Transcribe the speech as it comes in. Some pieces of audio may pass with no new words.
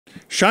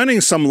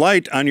Shining some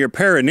light on your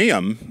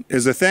perineum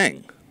is a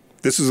thing.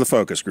 This is the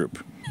focus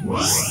group.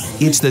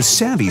 It's the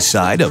savvy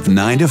side of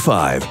 9 to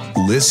 5.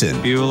 Listen.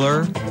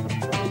 Bueller,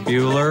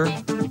 Bueller,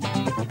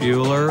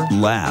 Bueller.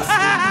 Laugh.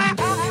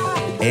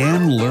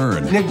 And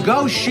learn.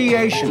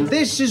 Negotiation.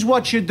 This is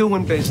what you do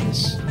in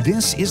business.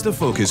 This is the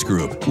focus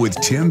group with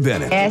Tim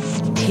Bennett.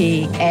 Staunch.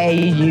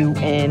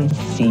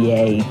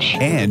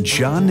 And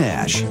John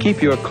Nash.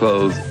 Keep your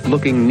clothes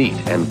looking neat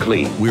and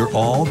clean. We're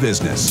all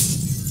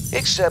business.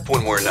 Except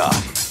when we're not.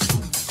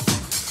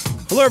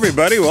 Hello,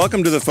 everybody.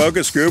 Welcome to the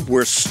focus group.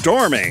 We're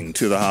storming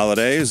to the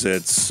holidays.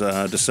 It's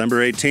December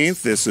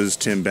 18th. This is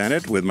Tim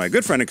Bennett with my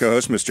good friend and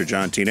co-host, Mr.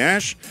 John T.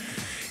 Nash.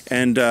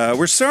 And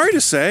we're sorry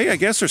to say, I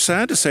guess, or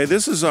sad to say,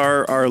 this is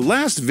our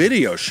last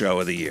video show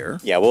of the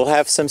year. Yeah, we'll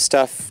have some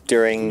stuff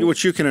during...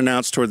 Which you can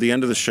announce toward the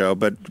end of the show,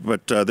 but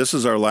this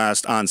is our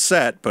last on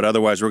set, but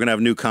otherwise we're going to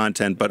have new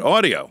content, but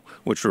audio,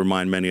 which will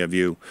remind many of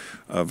you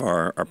of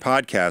our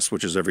podcast,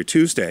 which is every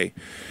Tuesday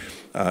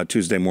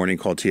morning,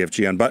 called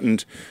TFG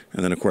Unbuttoned,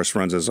 and then, of course,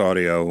 runs as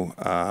audio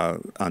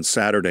on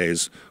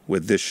Saturdays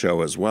with this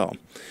show as well.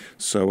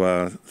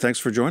 So thanks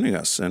for joining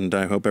us, and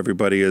I hope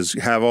everybody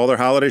have all their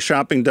holiday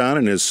shopping done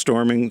and is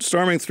storming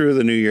through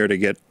the new year to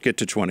get to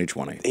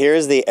 2020.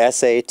 Here's the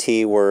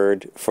SAT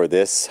word for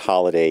this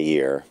holiday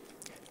year: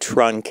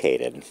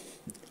 truncated.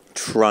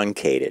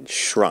 Truncated,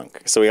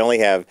 shrunk. So we only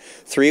have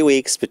 3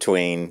 weeks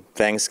between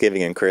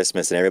Thanksgiving and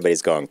Christmas, and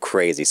everybody's going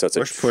crazy. So it's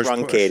a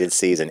truncated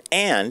season.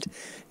 And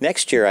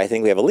next year, I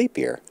think we have a leap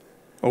year.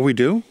 Oh, we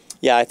do?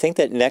 Yeah, I think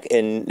that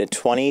in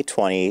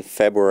 2020,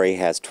 February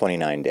has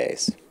 29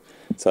 days.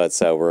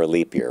 So we're a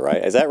leap year,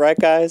 right? Is that right,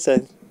 guys?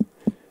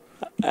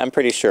 I'm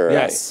pretty sure.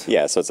 Yes.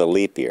 Yeah, so it's a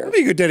leap year. That'd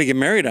be a good day to get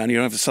married on. You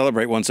don't have to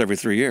celebrate once every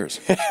 3 years.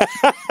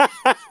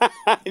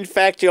 In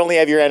fact, you only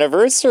have your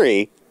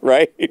anniversary,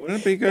 right? Wouldn't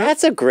it be good?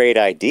 That's a great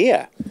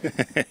idea.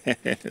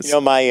 You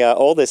know, my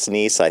oldest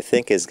niece, I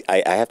think,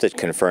 I have to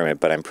confirm it,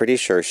 but I'm pretty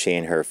sure she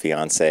and her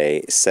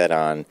fiance set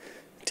on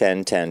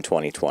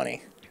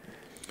 10/10/2020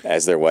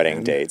 as their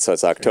wedding date. So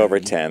it's October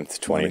 10th,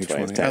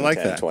 2020. I like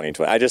that.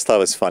 2020. I just thought it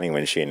was funny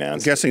when she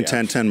announced I'm guessing it.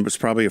 Yeah. 10/10 was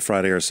probably a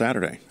Friday or a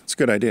Saturday. It's a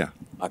good idea.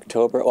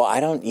 October.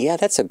 Well, yeah,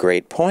 that's a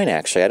great point,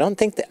 actually. I don't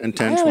think that.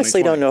 10/10, I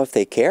honestly 2020. don't know if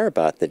they care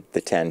about the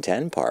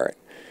 10/10 part.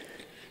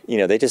 You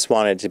know, they just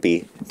wanted to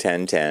be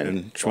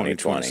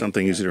 10/10/2020.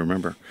 Something easy to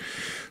remember.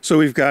 So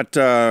we've got,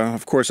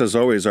 of course, as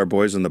always, our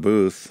boys in the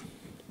booth,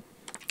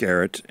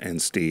 Garrett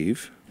and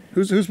Steve.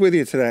 Who's with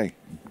you today?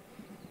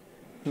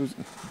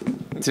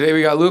 Today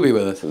we got Luby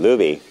with us.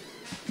 Luby.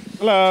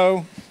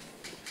 Hello.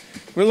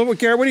 Well,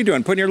 Garrett, what are you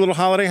doing? Putting your little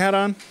holiday hat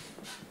on?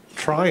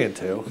 Trying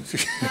to.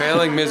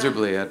 Failing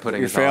miserably at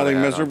putting You're his holiday failing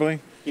hat on. miserably?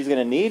 He's going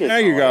to need it.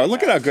 There you go.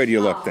 Look at how good you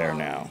look there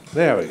now.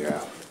 There we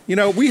go. You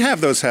know, we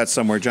have those hats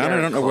somewhere, John. Very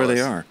I don't know where they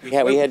close. are.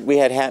 We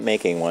had hat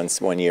making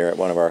one year at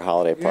one of our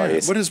holiday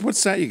parties.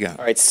 What's that you got?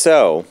 All right,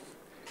 so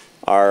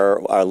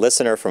our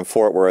listener from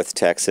Fort Worth,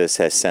 Texas,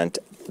 has sent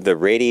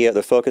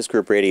the focus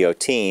group radio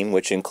team,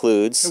 which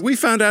includes Have we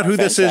found out who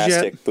this is yet?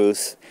 fantastic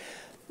booth.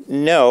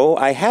 No,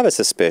 I have a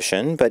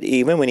suspicion, but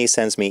even when he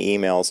sends me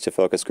emails to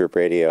Focus Group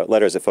Radio,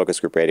 letters at Focus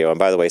Group Radio, and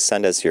by the way,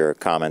 send us your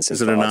comments.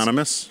 Is and it thoughts.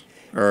 anonymous?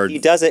 Or He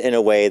does it in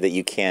a way that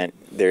you can't.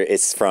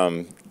 It's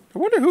from. I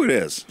wonder who it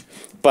is.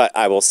 But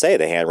I will say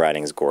the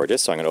handwriting is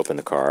gorgeous, so I'm going to open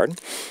the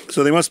card.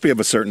 So they must be of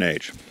a certain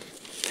age.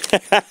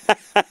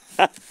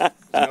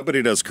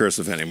 Nobody does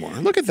cursive anymore.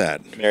 Look at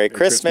that. Merry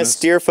Christmas,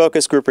 dear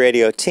Focus Group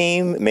Radio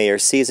team. May your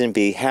season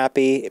be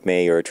happy.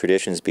 May your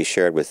traditions be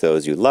shared with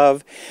those you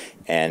love.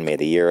 And may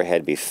the year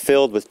ahead be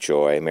filled with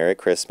joy. Merry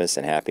Christmas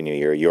and Happy New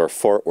Year. Your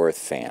Fort Worth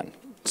fan.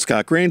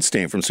 Scott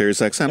Greenstein from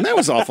SiriusXM. That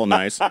was awful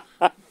nice.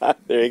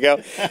 There you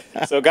go.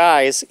 So,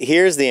 guys,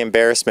 here's the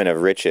embarrassment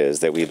of riches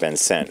that we've been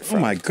sent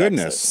from my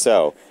goodness. Texas.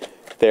 So,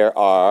 there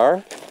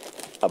are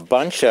a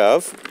bunch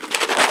of...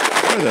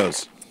 What are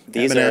those?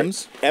 These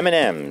M&Ms? are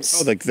M&Ms.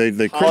 Oh,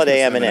 the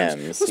holiday Christmas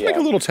M&Ms. Let's make a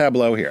little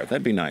tableau here.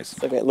 That'd be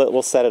nice. Okay,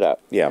 we'll set it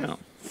up. Yeah.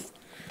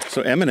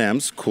 So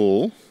M&Ms,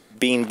 cool.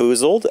 Bean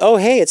Boozled. Oh,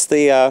 hey, it's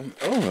the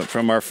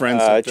From our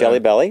friends at, Jelly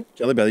Belly.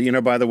 Jelly Belly. You know,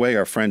 by the way,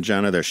 our friend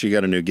Jenna there, she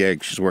got a new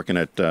gig. She's working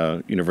at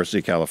University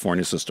of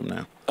California System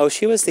now. Oh,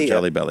 she was the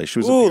Jelly Belly. She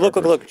was. Ooh, a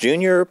PR look! person.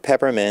 Junior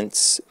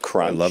Peppermints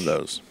Crunch. I love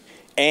those.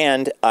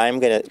 And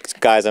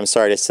guys, I'm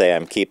sorry to say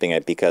I'm keeping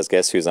it because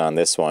guess who's on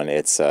this one?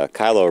 It's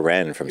Kylo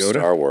Ren from Yoda?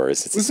 Star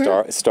Wars. It's Who's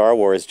a Star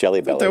Wars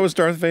Jelly Belly. That was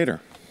Darth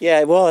Vader.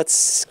 Yeah, well,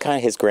 it's kind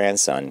of his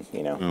grandson,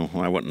 you know. Oh,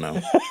 well, I wouldn't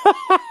know.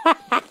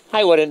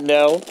 I wouldn't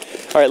know.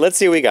 All right, let's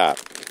see what we got.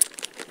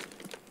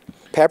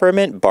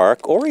 Peppermint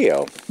Bark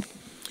Oreo.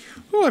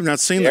 Oh, I've not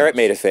seen Garrett that.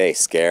 made a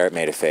face. Garrett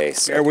made a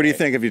face. Garrett, what do you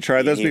think? Have you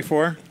tried those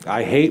before?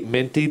 I hate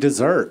minty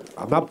dessert.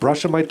 I'm not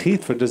brushing my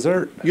teeth for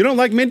dessert. You don't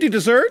like minty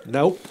dessert?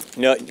 Nope.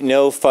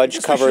 No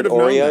fudge-covered should have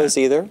known Oreos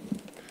that. either?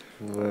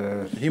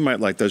 He might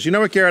like those. You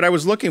know what, Garrett? I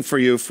was looking for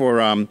you for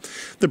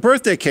the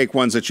birthday cake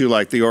ones that you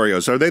like, the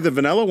Oreos. Are they the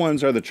vanilla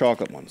ones or the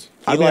chocolate ones?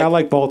 I mean, I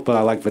like both, but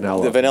I like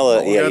vanilla. The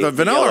vanilla, Yeah, yeah. the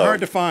vanilla yellow. are hard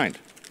to find.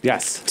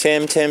 Yes.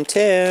 Tim.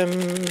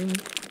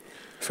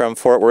 from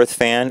Fort Worth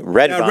fan.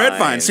 Red Vine. Red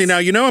Vine. See, now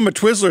you know I'm a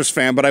Twizzlers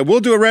fan, but I will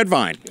do a Red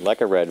Vine.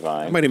 Like a Red I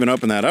Vine. might even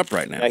open that up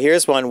right now. Now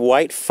here's one,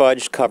 white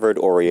fudge covered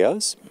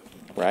Oreos,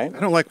 right? I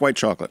don't like white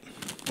chocolate.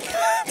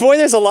 Boy,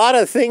 there's a lot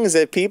of things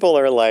that people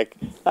are like,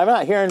 I'm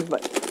not hearing.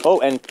 Oh,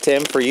 and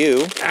Tim, for you,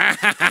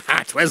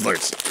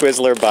 Twizzlers.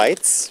 Twizzler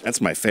bites. That's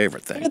my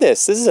favorite thing. Look at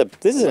this. This is an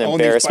Oh, and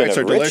embarrassment these bites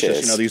of are riches.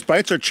 delicious. You know, these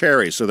bites are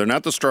cherries, so they're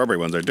not the strawberry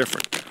ones. They're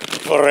different.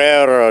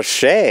 Ferrero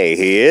Rocher,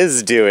 he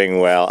is doing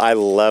well. I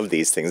love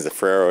these things, the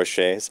Ferrero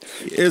Rochers.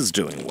 He is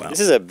doing well. This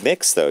is a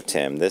mix, though,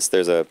 Tim.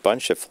 There's a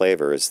bunch of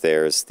flavors.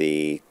 There's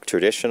the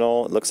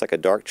traditional. It looks like a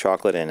dark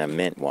chocolate and a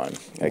mint one.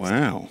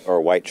 Wow.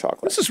 Or white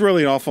chocolate. This is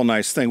really an awful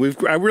nice thing.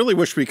 I really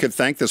wish we could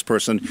thank this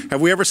person.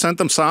 Have we ever sent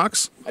them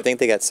socks? I think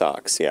they got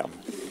socks. Yeah.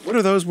 What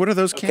are those? What are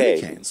those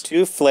candy canes?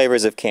 2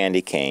 flavors of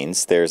candy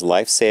canes. There's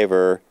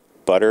Lifesaver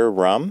Butter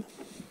Rum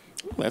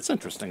Oh, that's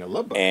interesting. I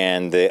love butter.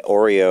 and the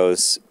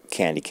Oreos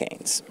candy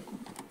canes.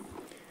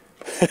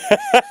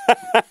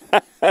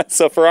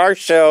 So for our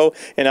show,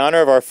 in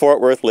honor of our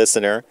Fort Worth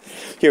listener,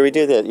 here we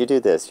do this. You do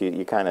this.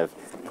 You kind of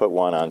put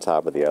one on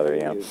top of the other.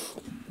 Yeah.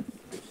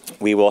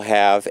 We will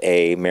have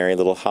a merry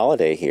little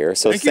holiday here.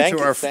 So Thank you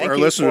to our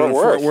listeners in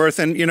Fort Worth.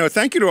 And, you know,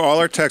 thank you to all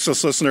our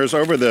Texas listeners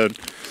over the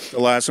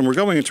last, and we're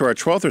going into our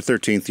 12th or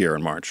 13th year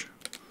in March.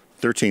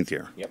 13th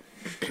year. Yep.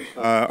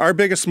 Our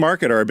biggest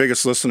market, our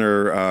biggest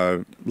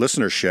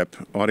listenership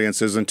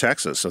audience is in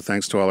Texas. So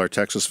thanks to all our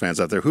Texas fans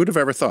out there. Who'd have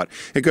ever thought?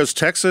 It goes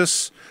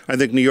Texas, I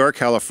think New York,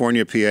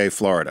 California, PA,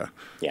 Florida.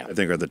 Yeah. I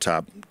think are the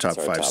top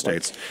five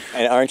states.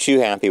 And aren't you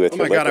happy with Oh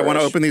your my God, I want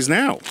to licorice? open these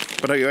now.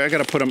 But I got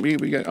to put them,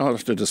 I'll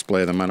have to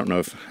display them. I don't know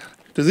if,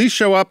 do these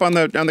show up on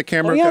the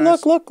camera, Oh, yeah,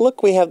 guys? look.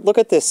 Look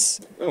at this.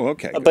 Oh,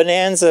 okay. A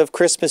bonanza of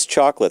Christmas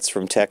chocolates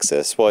from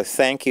Texas. Well,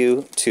 thank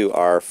you to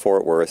our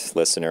Fort Worth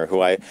listener,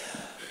 who I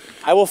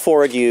will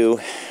forward you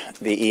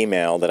the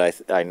email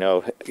that I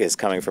know is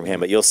coming from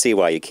him, but you'll see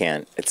why you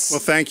can't. Well,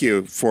 thank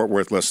you, Fort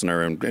Worth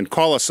listener, and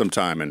call us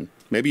sometime, and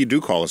maybe you do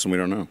call us and we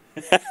don't know.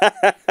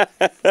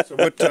 So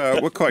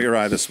what caught your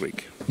eye this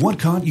week? What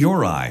caught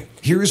your eye?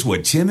 Here's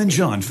what Tim and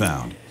John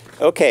found.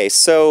 Okay,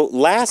 so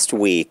last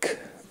week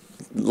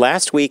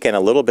and a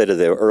little bit of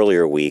the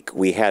earlier week,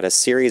 we had a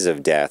series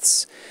of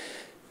deaths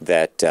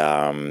that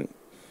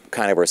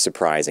kind of were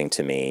surprising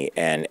to me,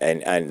 and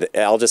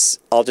I'll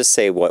just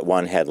say what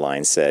one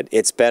headline said.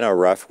 It's been a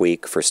rough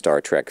week for Star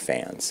Trek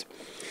fans.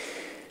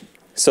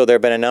 So there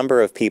have been a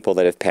number of people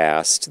that have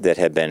passed that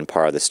have been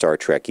part of the Star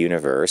Trek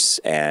universe,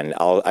 and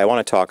I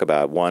want to talk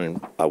about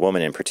a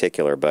woman in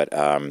particular, but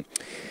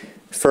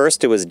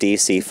first it was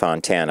D.C.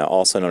 Fontana,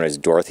 also known as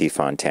Dorothy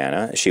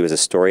Fontana. She was a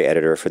story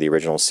editor for the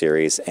original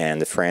series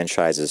and the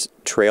franchise's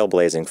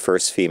trailblazing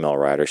first female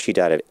writer. She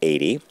died at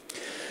 80.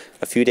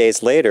 A few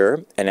days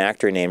later, an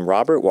actor named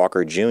Robert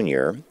Walker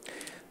Jr.,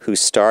 who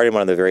starred in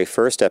one of the very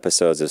first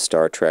episodes of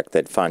Star Trek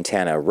that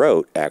Fontana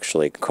wrote,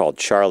 actually, called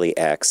Charlie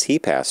X, he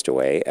passed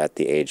away at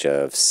the age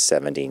of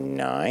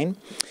 79.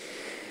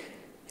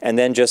 And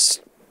then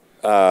just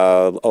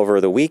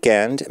over the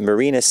weekend,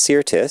 Marina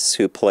Sirtis,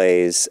 who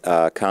plays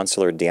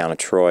Consular Deanna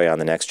Troi on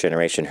The Next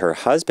Generation, her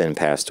husband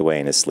passed away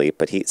in his sleep.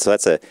 But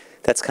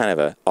that's kind of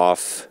a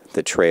off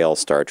the trail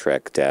Star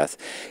Trek death.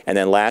 And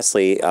then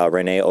lastly,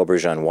 Renee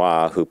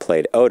Auberjonois, who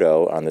played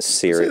Odo on the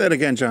series. Say that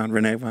again, John.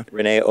 Renee what?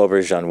 Renee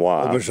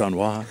Auberjonois.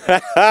 Auberjonois.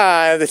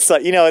 It's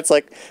like, it's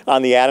like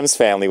on the Addams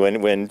Family when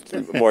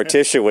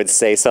Morticia would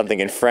say something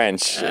in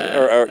French,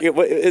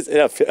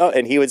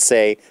 and he would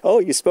say, "Oh,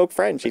 you spoke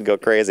French." He'd go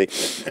crazy.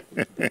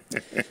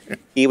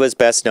 He was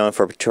best known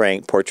for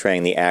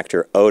portraying the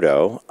actor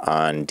Odo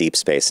on Deep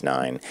Space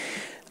Nine.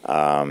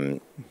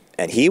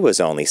 And he was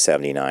only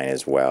 79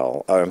 as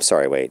well. Oh, I'm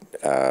sorry, wait.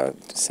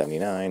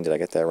 79, did I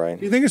get that right?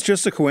 Do you think it's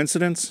just a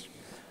coincidence?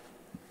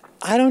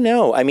 I don't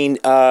know. I mean,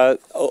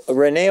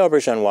 Renee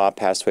Auberjonois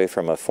passed away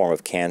from a form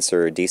of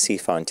cancer. D.C.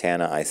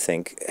 Fontana, I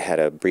think, had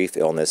a brief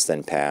illness,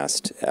 then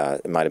passed.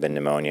 It might have been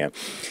pneumonia.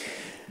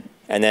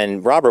 And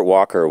then Robert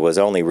Walker was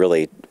only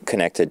really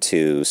connected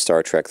to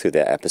Star Trek through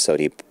the episode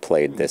he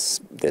played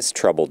this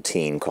troubled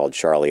teen called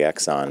Charlie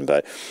X on.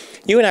 But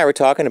you and I were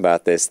talking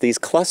about this. These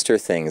cluster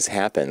things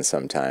happen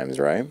sometimes,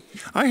 right?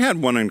 I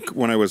had one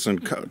when I was in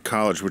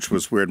college, which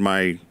was weird.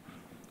 My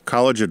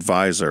college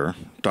advisor,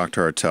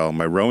 Dr. Hartel,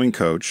 my rowing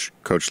coach,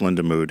 Coach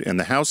Linda Mood, and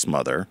the house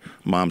mother,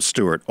 Mom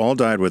Stewart, all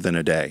died within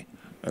a day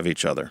of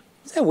each other.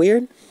 Is that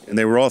weird? And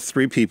they were all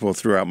three people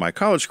throughout my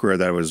college career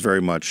that was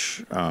very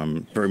much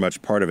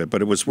part of it.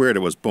 But it was weird. It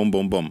was boom,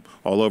 boom, boom,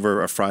 all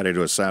over a Friday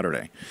to a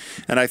Saturday.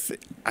 And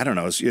I don't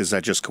know, is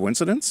that just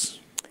coincidence?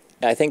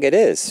 I think it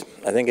is.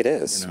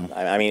 You know?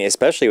 I mean,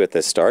 especially with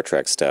this Star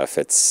Trek stuff,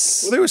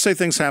 it's... Well, they always say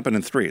things happen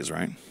in threes,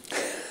 right?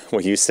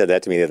 Well, you said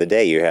that to me the other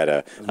day. You had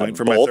a Waiting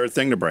for bolt, my third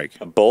thing to break.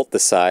 a bolt the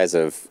size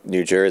of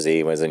New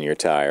Jersey was in your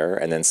tire,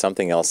 and then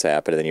something else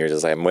happened, and then you're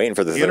just like, I'm waiting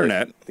for the third.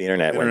 The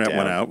internet went down.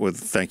 went out with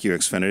thank you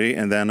Xfinity,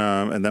 and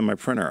then my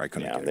printer I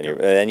couldn't Yeah, get it.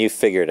 then you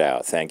figured it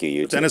out. Thank you,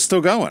 YouTube. Then it's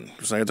still going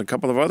because I had a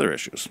couple of other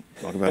issues.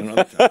 Talk about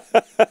another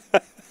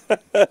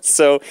time.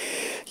 So,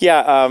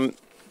 yeah,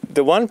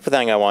 The one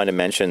thing I wanted to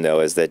mention, though,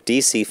 is that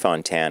DC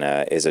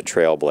Fontana is a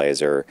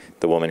trailblazer,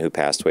 the woman who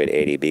passed away at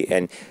 80.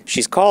 And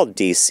she's called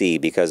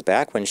DC because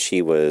back when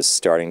she was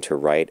starting to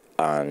write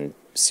on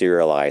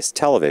serialized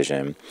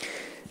television,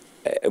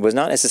 it was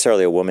not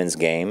necessarily a woman's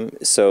game.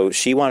 So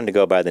she wanted to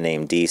go by the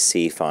name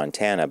DC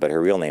Fontana, but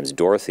her real name's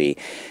Dorothy.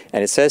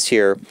 And it says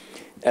here,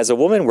 as a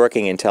woman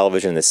working in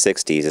television in the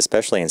 60s,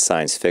 especially in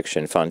science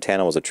fiction,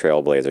 Fontana was a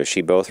trailblazer.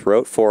 She both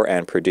wrote for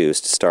and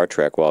produced Star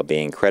Trek while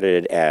being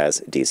credited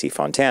as DC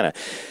Fontana,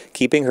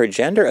 keeping her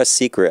gender a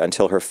secret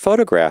until her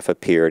photograph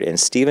appeared in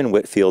Stephen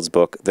Whitfield's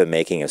book, The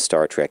Making of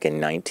Star Trek, in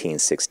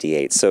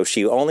 1968. So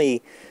she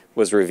only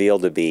was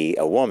revealed to be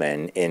a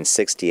woman in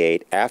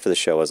 68 after the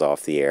show was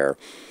off the air,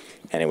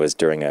 and it was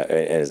during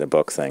a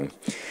book thing.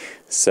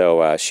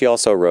 So she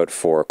also wrote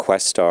for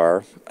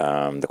Questar,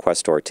 the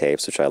Questor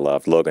tapes, which I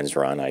loved. Logan's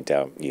Run, I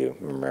doubt you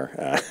remember.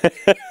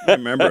 I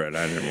remember it.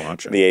 I didn't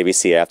watch it. The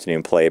ABC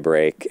Afternoon Play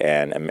Break,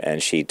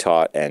 and she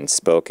taught and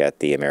spoke at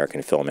the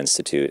American Film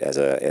Institute as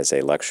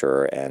a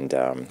lecturer and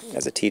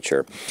as a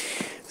teacher.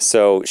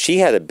 So she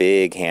had a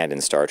big hand in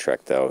Star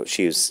Trek, though.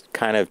 She was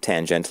kind of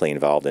tangentially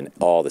involved in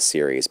all the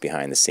series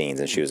behind the scenes,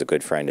 and she was a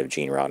good friend of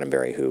Gene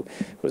Roddenberry, who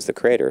was the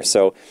creator.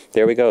 So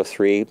there we go,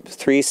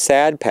 three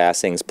sad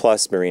passings,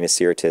 plus Marina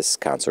Sirtis,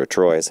 Counselor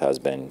Troy's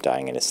husband,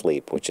 dying in his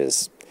sleep, which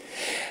is...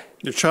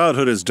 Your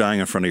childhood is dying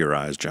in front of your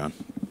eyes, John.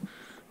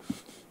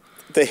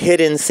 The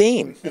hidden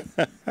theme.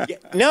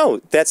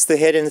 No, that's the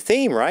hidden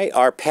theme, right?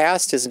 Our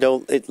past is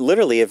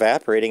literally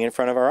evaporating in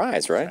front of our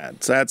eyes, right?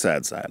 Sad, sad,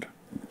 sad, sad.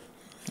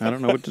 I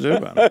don't know what to do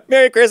about it.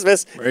 Merry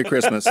Christmas. Merry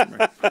Christmas.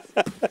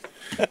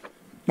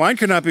 Mine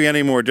could not be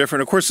any more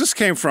different. Of course, this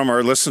came from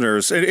our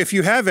listeners. If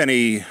you have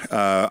any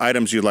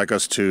items you'd like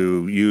us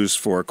to use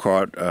for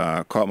Caught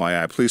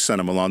My Eye, please send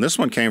them along. This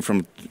one came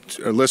from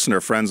a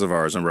listener, friends of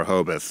ours in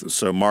Rehoboth.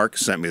 So Mark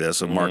sent me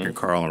this, of Mark and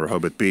Carl in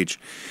Rehoboth Beach.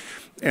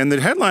 And the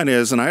headline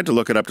is, and I had to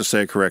look it up to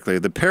say it correctly,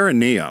 the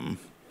perineum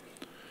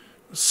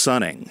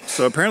sunning.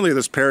 So apparently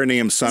this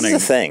perineum sunning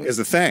is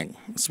a thing.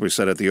 That's what we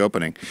said at the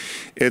opening.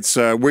 It's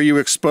where you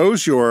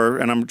expose your,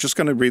 and I'm just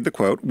going to read the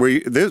quote,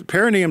 the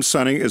perineum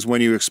sunning is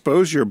when you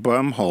expose your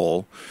bum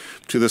hole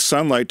to the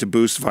sunlight to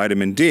boost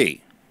vitamin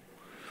D.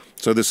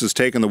 So this has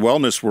taken the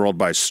wellness world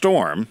by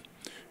storm,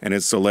 and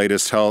it's the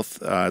latest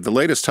health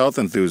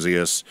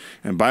enthusiast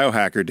and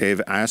biohacker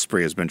Dave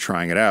Asprey has been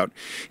trying it out.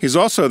 He's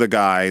also the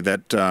guy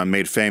that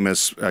made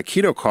famous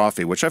keto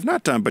coffee, which I've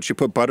not done, but you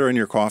put butter in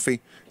your coffee.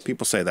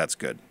 People say that's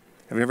good.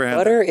 Have you ever had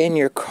butter in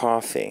your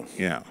coffee?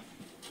 Yeah.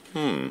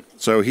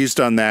 So he's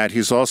done that.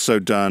 He's also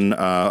done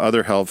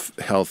other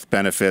health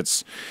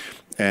benefits,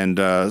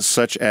 and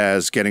such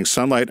as getting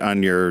sunlight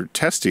on your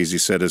testes, he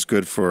said, is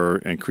good for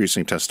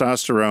increasing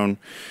testosterone.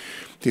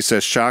 He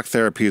says shock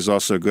therapy is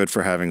also good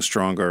for having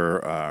stronger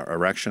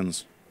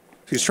erections.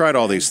 He's tried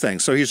all these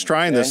things. So he's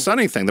trying this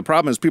sunny thing. The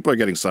problem is people are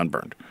getting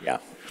sunburned. Yeah.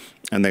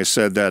 And they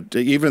said that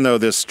even though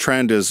this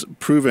trend is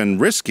proven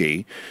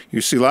risky,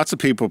 you see lots of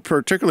people,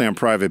 particularly on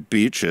private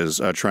beaches,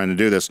 trying to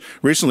do this.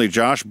 Recently,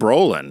 Josh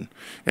Brolin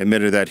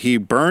admitted that he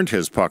burned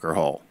his pucker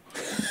hole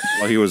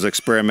while he was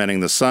experimenting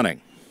the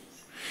sunning.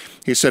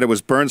 He said it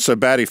was burned so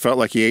bad he felt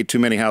like he ate too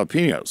many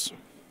jalapenos.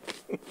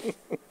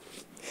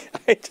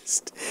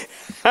 It's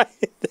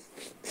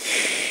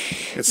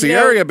the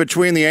area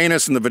between the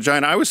anus and the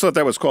vagina. I always thought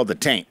that was called the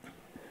taint,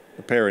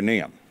 the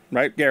perineum.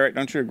 Right, Garrett?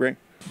 Don't you agree?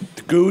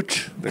 The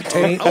gooch, the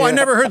taint. Oh, I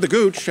never heard the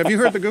gooch. Have you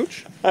heard the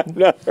gooch? I've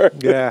never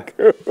heard the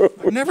gooch.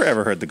 I've never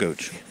ever heard the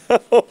gooch.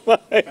 Oh my.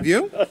 Have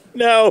you?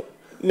 No.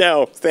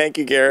 Thank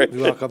you, Garrett.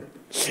 You're welcome.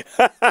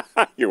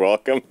 You're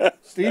welcome.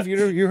 Steve,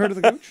 you heard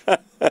of the gooch?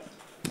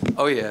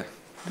 Oh, yeah.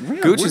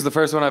 Really? Gooch is the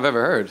first one I've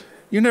ever heard.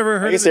 You never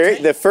heard Are you of the serious?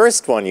 taint? The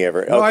first one you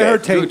ever... No, okay. I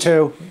heard taint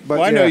too. But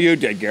Well, I know you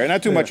did, Garrett.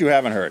 Not too much you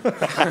haven't heard.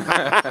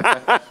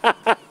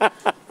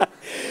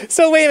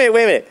 So wait a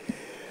minute.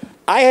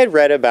 I had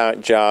read about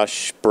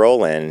Josh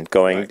Brolin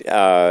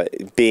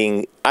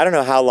being, I don't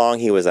know how long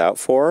he was out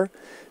for,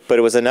 but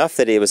it was enough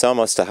that it was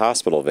almost a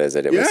hospital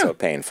visit. It was so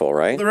painful,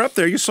 right? They're up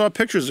there. You saw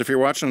pictures if you're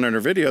watching on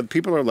their video.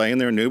 People are laying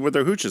there nude with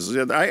their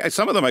hooches.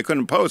 Some of them I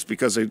couldn't post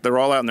because they're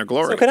all out in their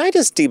glory. So could I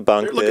just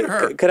debunk Look at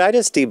her. Could I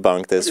just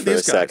debunk this Look at for a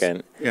these guys.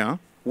 second? Yeah.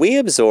 We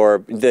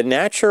absorb, the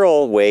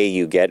natural way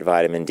you get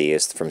vitamin D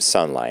is from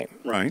sunlight.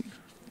 Right.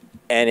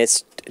 And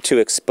it's to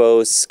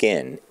expose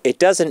skin. It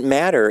doesn't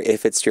matter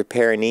if it's your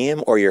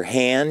perineum or your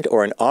hand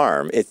or an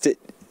arm.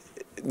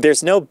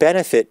 There's no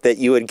benefit that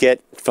you would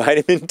get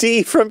vitamin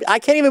D from. I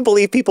can't even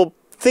believe people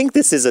think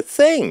this is a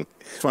thing.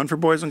 It's fun for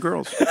boys and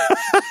girls.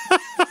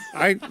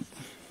 I'm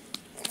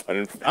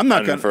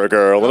not going for a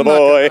girl and a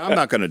boy. I'm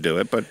not going to do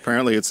it, but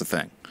apparently it's a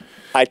thing.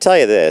 I tell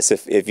you this: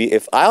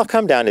 if I'll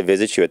come down to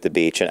visit you at the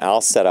beach and I'll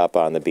set up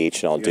on the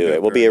beach and I'll do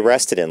it, we'll be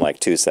arrested in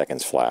like 2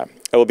 seconds flat.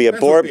 It will be a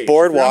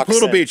boardwalk.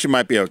 Poodle Beach, you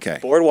might be okay.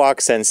 Boardwalk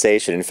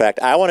sensation. In fact,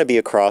 I want to be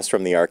across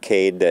from the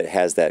arcade that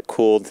has that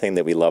cool thing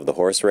that we love, the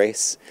horse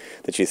race,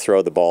 that you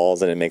throw the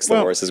balls and it makes the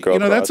horses go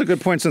across. That's a good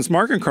point. Since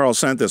Mark and Carl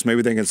sent this,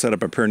 maybe they can set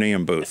up a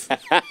perineum booth.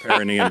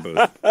 Perineum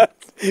booth.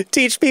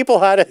 Teach people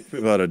how to.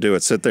 People ought to do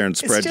it. Sit there and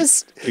spread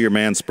your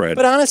man spread.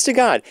 But honest to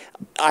God,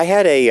 I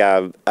had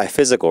a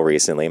physical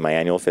recently, my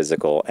annual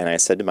physical, and I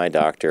said to my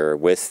doctor,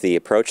 with the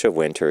approach of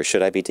winter,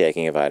 should I be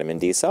taking a vitamin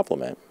D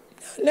supplement?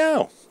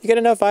 No. You get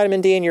enough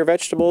vitamin D in your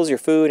vegetables, your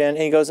food, and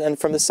he goes, and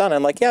from the sun.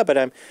 I'm like, yeah,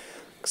 but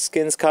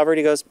skin's covered.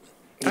 He goes,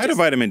 I had a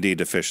vitamin D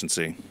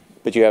deficiency.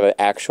 But you have an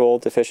actual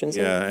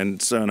deficiency? Yeah,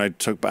 and I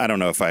don't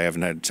know if I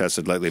haven't had it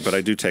tested lately, but I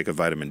do take a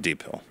vitamin D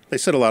pill. They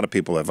said a lot of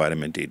people have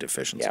vitamin D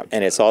deficiency. Yeah,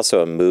 and it's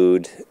also a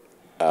mood,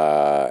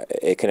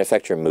 it can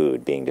affect your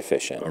mood being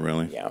deficient. Oh,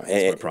 really? Yeah.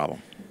 That's my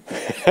problem.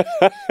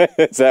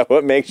 Is that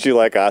what makes you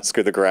like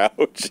Oscar the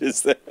Grouch?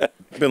 Is that?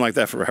 I've been like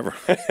that forever.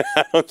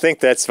 I don't think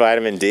that's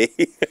vitamin D.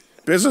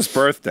 Business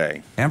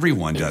birthday.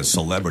 Everyone does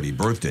celebrity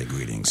birthday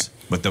greetings,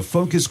 but the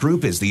Focus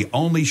Group is the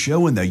only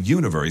show in the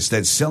universe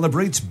that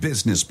celebrates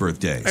business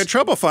birthdays. I had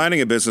trouble finding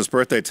a business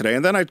birthday today,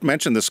 and then I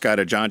mentioned this guy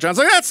to John. John's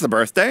like, that's the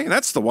birthday.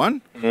 That's the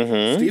one.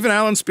 Mm-hmm. Stephen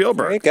Allen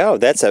Spielberg. There you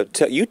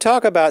go. You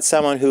talk about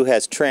someone who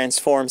has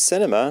transformed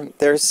cinema.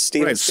 There's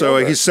Steven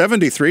Spielberg. So he's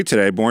 73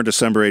 today, born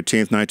December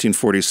 18th,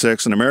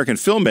 1946, an American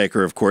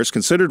filmmaker, of course,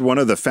 considered one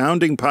of the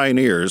founding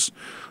pioneers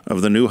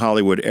of the new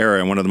Hollywood era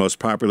and one of the most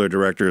popular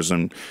directors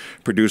and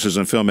producers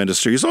in film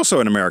industry. He's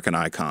also an American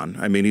icon.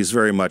 I mean, he's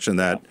very much in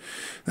that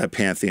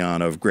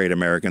pantheon of great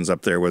Americans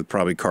up there with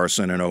probably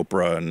Carson and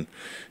Oprah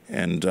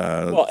and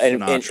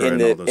Sinatra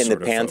and all those in the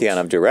pantheon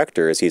of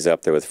directors, he's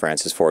up there with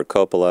Francis Ford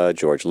Coppola,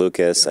 George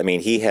Lucas. Yeah. I mean,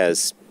 he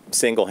has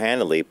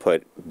single-handedly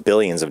put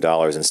billions of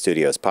dollars in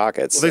studios'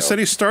 pockets. Well, they said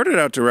he started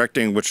out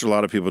directing, which a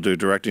lot of people do,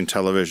 directing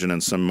television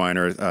and some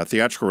minor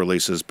theatrical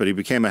releases, but he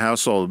became a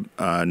household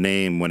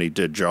name when he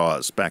did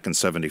Jaws back in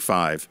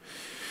 '75.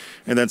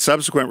 And then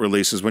subsequent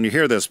releases, when you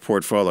hear this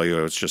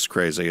portfolio, it's just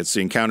crazy. It's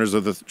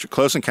the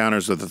Close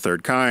Encounters of the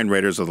Third Kind,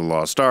 Raiders of the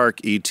Lost Ark,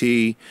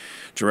 E.T.,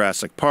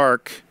 Jurassic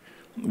Park,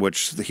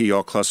 which he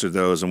all clustered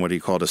those in what he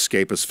called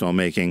escapist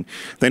filmmaking.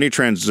 Then he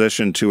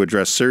transitioned to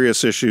address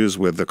serious issues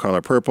with The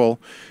Color Purple,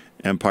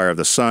 Empire of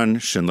the Sun,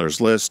 Schindler's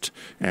List,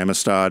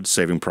 Amistad,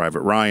 Saving Private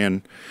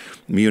Ryan,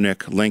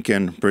 Munich,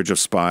 Lincoln, Bridge of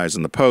Spies,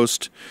 and The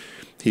Post.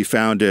 He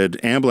founded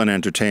Amblin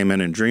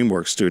Entertainment and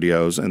DreamWorks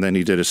Studios, and then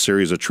he did a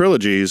series of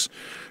trilogies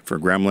for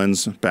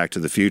Gremlins, Back to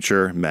the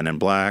Future, Men in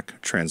Black,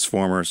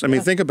 Transformers. I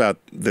mean, think about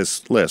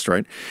this list,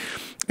 right?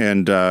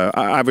 And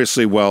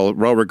obviously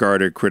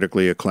well-regarded,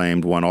 critically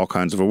acclaimed, won all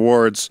kinds of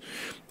awards.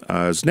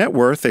 His net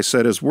worth, they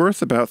said, is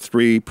worth about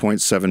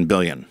 $3.7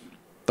 billion,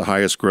 the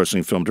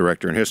highest-grossing film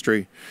director in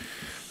history.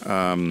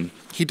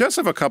 He does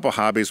have a couple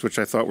hobbies which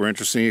I thought were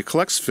interesting. He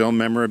collects film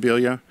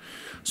memorabilia.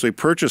 So he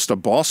purchased a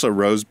balsa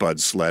rosebud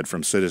sled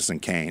from Citizen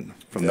Kane.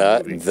 From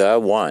the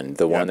one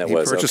that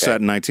was. He purchased that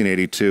in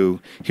 1982.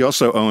 He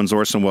also owns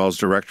Orson Welles'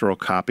 directorial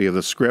copy of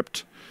the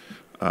script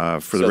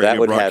for the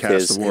radio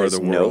broadcast of War of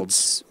the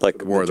Worlds.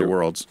 Like War of the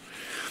Worlds.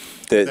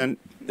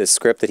 The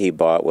script that he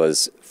bought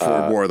was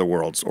for War of the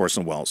Worlds,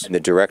 Orson Welles. And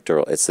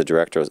it's the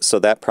director. So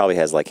that probably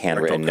has like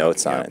handwritten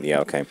notes on it. Yeah,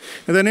 okay.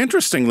 And then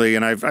interestingly,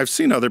 and I've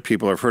seen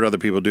I've heard other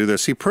people do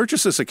this, he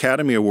purchases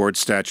Academy Award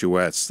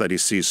statuettes that he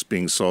sees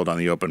being sold on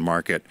the open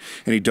market,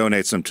 and he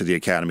donates them to the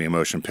Academy of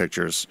Motion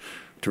Pictures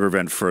to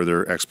prevent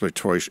further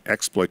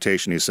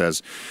exploitation, he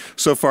says.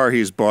 So far,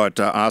 he's bought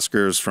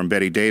Oscars from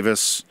Bette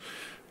Davis,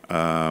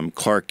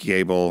 Clark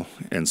Gable,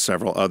 and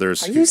several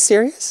others. Are you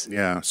serious?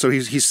 Yeah. So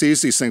he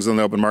sees these things on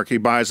the open market, he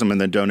buys them, and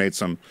then donates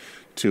them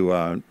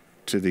to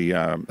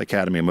the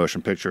Academy of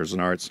Motion Pictures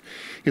and Arts.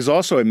 He's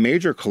also a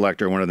major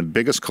collector, one of the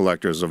biggest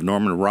collectors of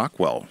Norman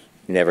Rockwell.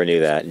 Never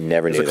knew that.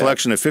 There's a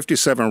collection of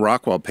 57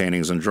 Rockwell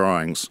paintings and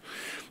drawings.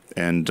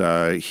 And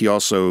he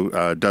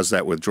also does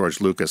that with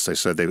George Lucas. They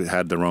said they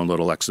had their own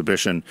little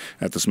exhibition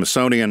at the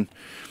Smithsonian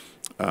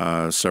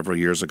several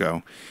years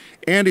ago.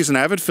 And he's an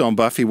avid film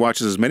buff. He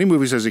watches as many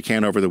movies as he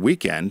can over the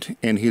weekend,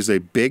 and he's a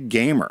big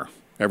gamer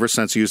ever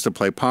since he used to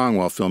play Pong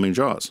while filming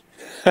Jaws.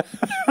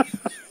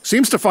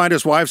 Seems to find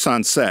his wife's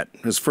on set.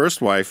 His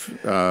first wife,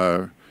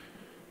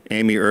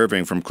 Amy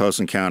Irving from Close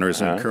Encounters,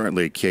 and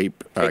currently Kate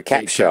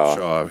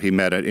Capshaw. He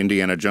met at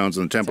Indiana Jones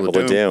and the Temple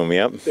of Doom.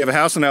 Yep. They have a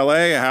house in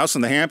L.A., a house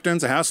in the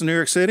Hamptons, a house in New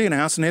York City, and a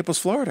house in Naples,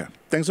 Florida.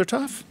 Things are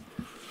tough.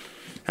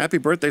 Happy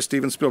birthday,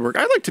 Steven Spielberg.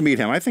 I'd like to meet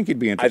him. I think he'd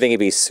be interesting. I think he'd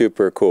be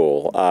super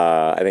cool.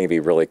 I think it'd be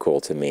really cool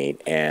to meet.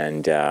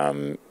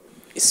 And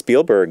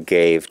Spielberg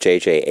gave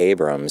J.J.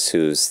 Abrams,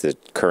 who's the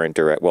current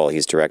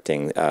he's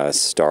directing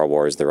Star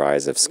Wars: The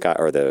Rise of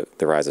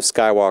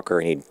Skywalker,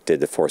 and he did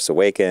The Force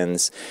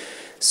Awakens,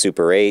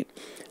 Super 8,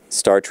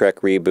 Star Trek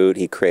reboot.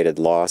 He created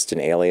Lost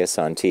and Alias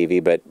on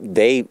TV, but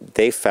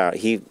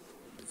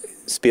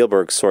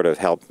Spielberg sort of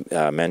helped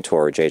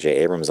mentor J.J.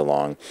 Abrams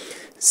along,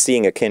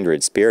 seeing a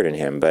kindred spirit in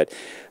him. But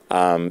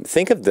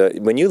think of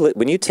when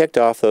you ticked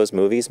off those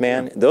movies,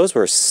 man. Those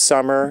were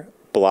summer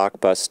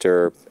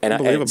blockbuster,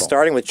 and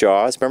starting with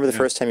Jaws. Remember the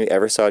first time you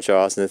ever saw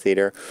Jaws in the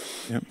theater?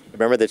 Yep.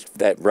 Remember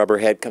that rubber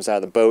head comes out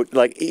of the boat?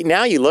 Like,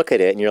 now you look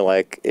at it and you're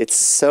like, it's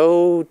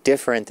so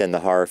different than the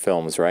horror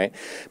films, right?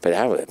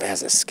 But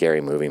that's a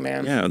scary movie,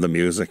 man. Yeah, the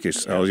music.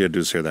 All you do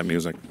is hear that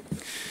music.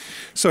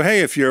 So,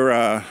 hey, if you're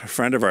a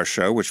friend of our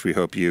show, which we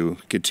hope you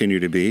continue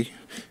to be,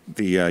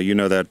 you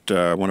know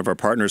that one of our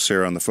partners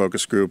here on the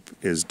focus group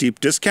is Deep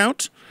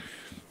Discount,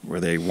 where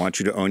they want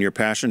you to own your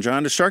passion.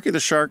 John, is Sharky the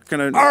Shark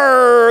going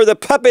to... The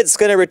puppet's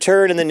going to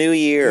return in the new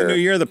year. In the new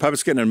year, the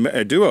puppet's getting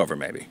a do-over,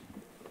 maybe.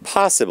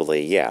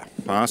 Possibly, yeah.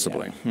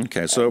 Possibly. Yeah.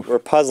 Okay, so... We're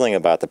puzzling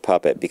about the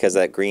puppet because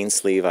that green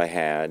sleeve I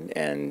had,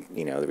 and,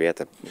 we're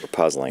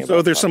puzzling about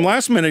So there's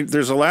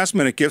there's a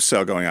last-minute gift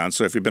sale going on,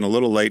 so if you've been a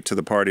little late to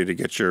the party to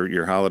get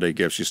your holiday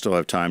gifts, you still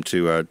have time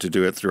to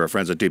do it through our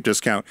friends at Deep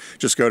Discount.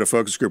 Just go to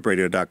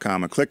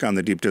focusgroupradio.com and click on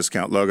the Deep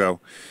Discount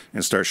logo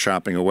and start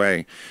shopping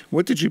away.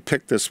 What did you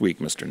pick this week,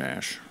 Mr.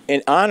 Nash?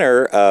 In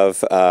honor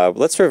of, we're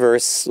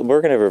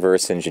going to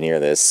reverse engineer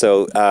this.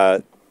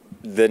 So,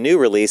 the new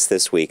release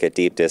this week at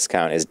Deep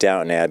Discount is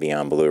Downton Abbey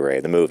on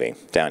Blu-ray, the movie.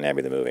 Downton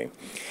Abbey, the movie.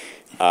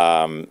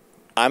 I'm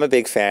a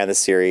big fan of the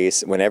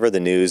series. Whenever the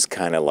news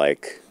kind of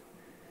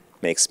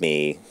makes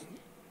me...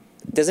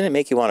 Doesn't it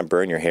make you want to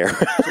burn your hair?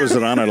 Was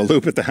it on a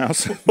loop at the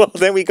house? Well,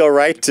 then we go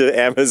right to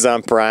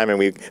Amazon Prime,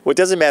 and it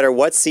doesn't matter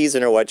what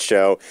season or what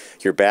show,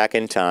 you're back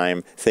in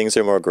time, things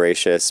are more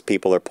gracious,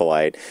 people are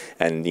polite,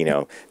 and,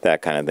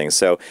 that kind of thing.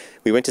 So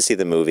we went to see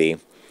the movie.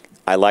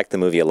 I like the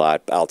movie a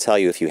lot. I'll tell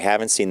you, if you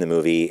haven't seen the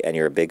movie and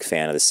you're a big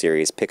fan of the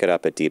series, pick it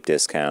up at Deep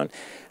Discount.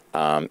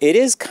 It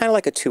is kind of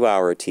like a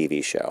 2-hour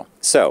TV show.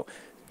 So,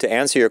 to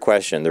answer your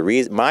question,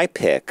 my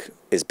pick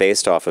is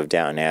based off of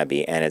Downton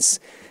Abbey, and it's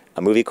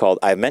a movie called,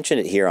 I've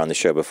mentioned it here on the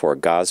show before,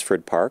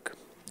 Gosford Park.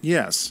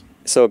 Yes.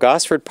 So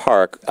Gosford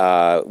Park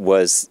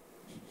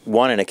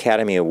won an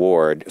Academy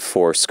Award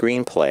for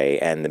screenplay,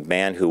 and the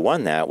man who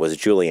won that was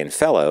Julian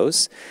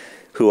Fellows,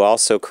 who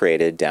also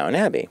created Downton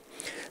Abbey.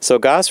 So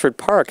Gosford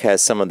Park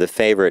has some of the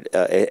favorite,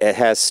 it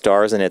has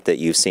stars in it that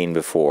you've seen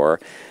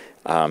before,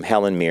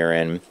 Helen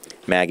Mirren,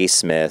 Maggie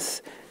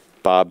Smith,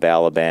 Bob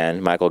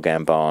Balaban, Michael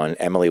Gambon,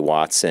 Emily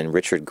Watson,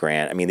 Richard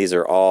Grant. I mean, these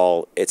are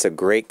all, it's a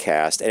great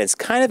cast, and it's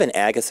kind of an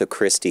Agatha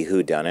Christie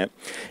whodunit.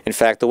 In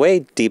fact, the way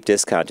Deep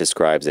Discount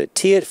describes it,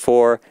 tea at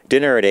 4,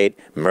 dinner at 8,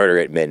 murder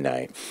at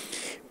midnight.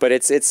 But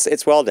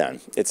it's well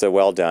done. It's a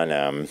well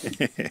done.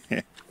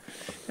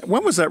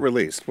 When was that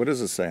released? What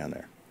does it say on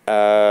there?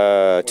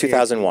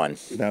 2001.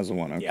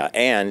 2001, okay. Yeah,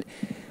 and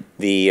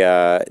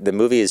the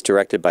movie is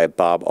directed by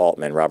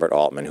Robert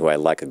Altman, who I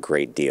like a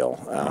great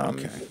deal.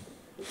 Okay.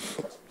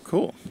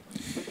 Cool.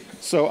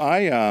 So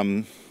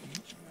I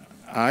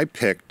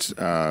picked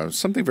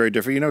something very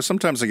different.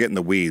 Sometimes I get in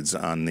the weeds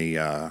on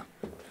the...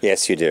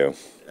 Yes, you do.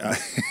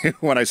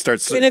 When I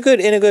start... In a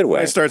good way.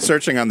 When I start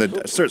searching on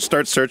the...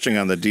 Start searching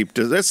on the deep...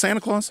 Is that Santa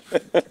Claus?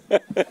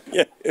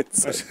 Yeah,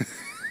 it's...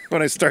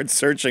 When I start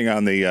searching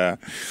on the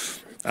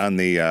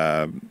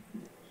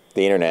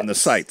internet, on the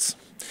sites.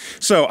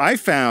 So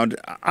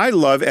I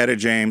love Etta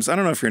James. I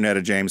don't know if you're an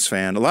Etta James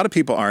fan. A lot of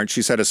people aren't.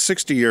 She's had a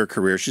 60-year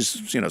career. She's,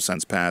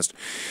 since passed.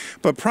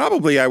 But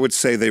probably I would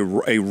say a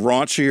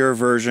raunchier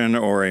version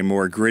or a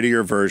more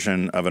grittier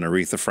version of an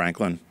Aretha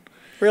Franklin.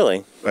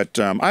 Really? But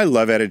I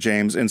love Etta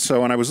James. And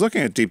so when I was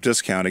looking at Deep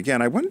Discount,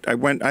 again,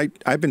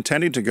 I've been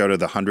tending to go to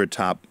the 100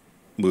 top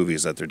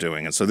movies that they're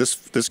doing, and so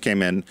this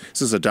came in.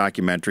 This is a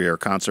documentary or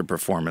concert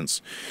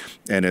performance,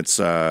 and it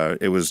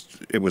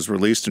was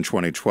released in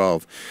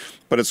 2012,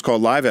 but it's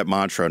called Live at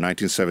Montreux,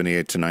 1978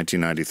 to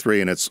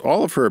 1993, and it's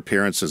all of her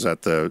appearances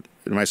at the.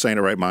 Am I saying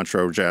it right?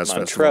 Montreux Jazz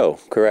Festival.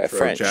 Montreux, correct.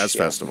 French Jazz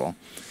Festival.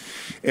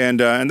 And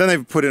then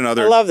they've put in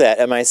other. I love that.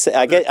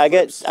 I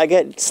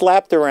get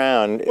slapped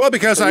around. Well,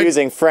 because for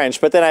using French,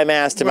 but then I'm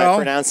asked, am I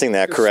pronouncing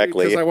that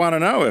correctly? Because I want to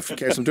know in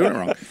case I'm doing it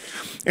wrong.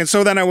 And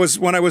so then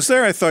when I was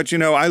there, I thought,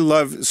 I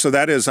love. So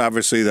that is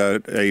obviously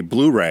a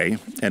Blu-ray,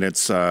 and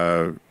it's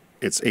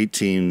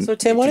 $18. So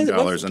Tim,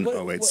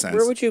 $18.08.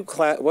 Where would you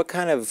what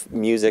kind of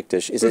music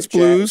does she? Is it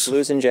blues?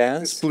 Blues and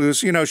jazz? It's blues.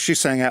 She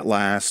sang At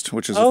Last,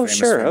 which is a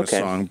famous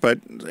song.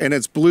 And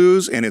it's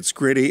blues, and it's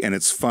gritty, and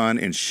it's fun,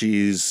 and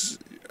she's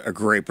a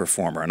great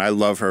performer, and I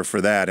love her for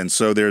that. And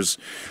so there's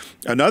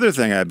another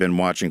thing I've been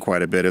watching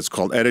quite a bit. It's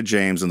called Etta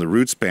James and the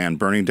Roots Band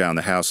Burning Down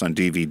the House on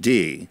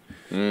DVD.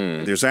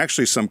 There's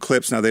actually some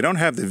clips. Now, they don't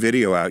have the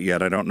video out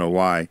yet. I don't know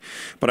why.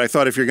 But I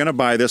thought if you're going to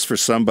buy this for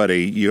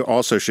somebody, you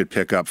also should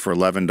pick up for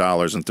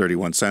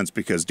 $11.31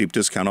 because Deep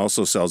Discount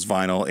also sells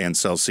vinyl and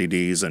sells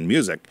CDs and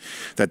music.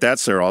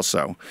 That's there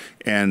also.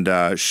 And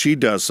she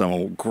does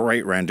some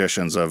great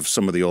renditions of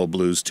some of the old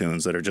blues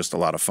tunes that are just a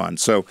lot of fun.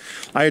 So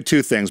I had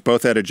two things,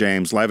 both Etta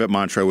James, Live at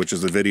Montreux, which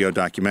is the video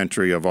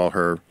documentary of all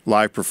her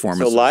live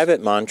performances. So Live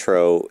at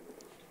Montreux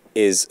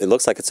it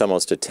looks like it's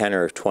almost a 10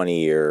 or 20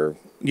 year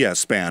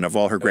span of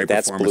all her great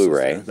performances. That's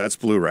Blu-ray. There. That's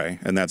Blu-ray,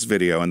 and that's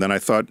video. And then I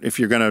thought, if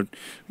you're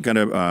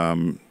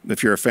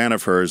if you're a fan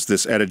of hers,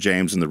 this Etta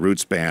James and the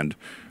Roots Band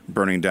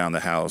Burning Down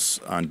the House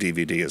on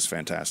DVD is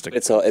fantastic.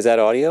 Is that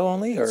audio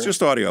only? Or? It's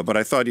just audio, but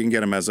I thought you can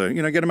get them as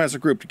a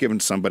group to give them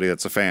to somebody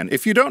that's a fan.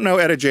 If you don't know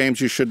Etta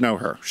James, you should know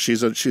her.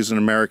 She's an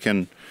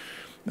American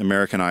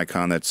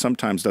icon that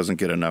sometimes doesn't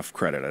get enough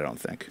credit, I don't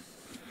think.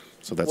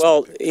 So that's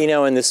Well, you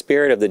know, in the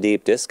spirit of the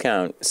deep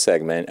discount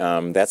segment,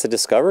 that's a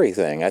discovery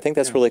thing. I think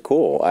that's really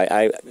cool.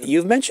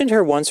 You've mentioned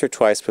her once or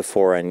twice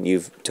before, and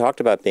you've talked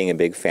about being a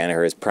big fan of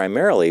hers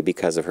primarily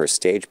because of her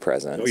stage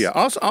presence. Oh, yeah.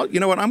 Also, you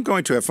know what? I'm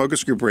going to have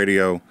Focus Group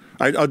Radio.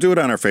 I'll do it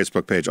on our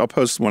Facebook page. I'll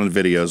post one of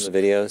the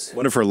videos.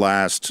 One of her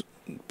last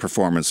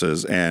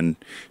performances, and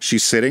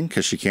she's sitting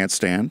because she can't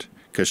stand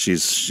because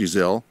she's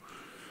ill,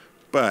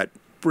 but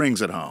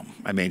brings it home.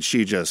 I mean,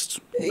 she just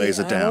lays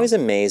it down. I'm always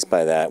amazed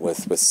by that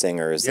with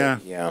singers. Yeah.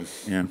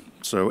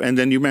 So, and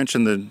then you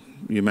mentioned the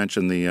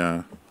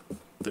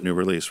new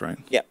release, right?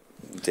 Yep.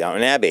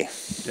 Downton Abbey.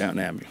 Downton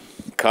Abbey.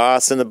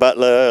 Carson the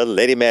Butler,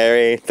 Lady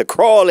Mary, the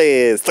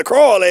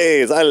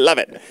Crawleys. I love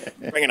it.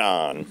 Bring it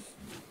on.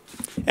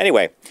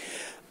 Anyway,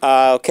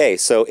 okay,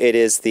 so it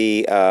is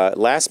the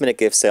last-minute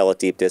gift sale at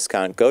Deep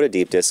Discount. Go to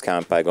Deep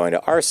Discount by going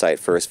to our site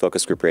first,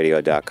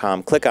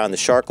 focusgroupradio.com. Click on the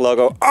shark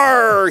logo.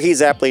 Arr!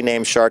 He's aptly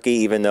named Sharky,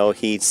 even though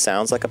he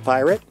sounds like a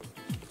pirate.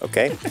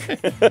 Okay.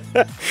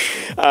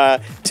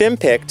 Tim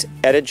picked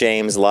Etta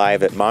James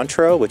live at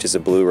Montreux, which is a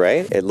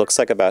Blu-ray. It looks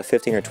like about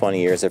 15 or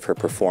 20 years of her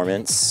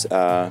performance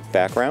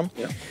background.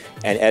 Yeah.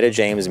 And Etta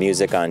James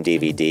music on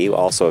DVD,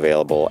 also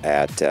available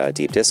at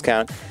Deep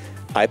Discount.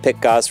 I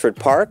picked Gosford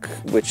Park,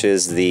 which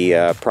is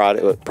the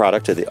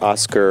product of the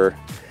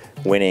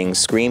Oscar-winning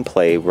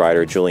screenplay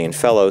writer Julian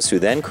Fellows, who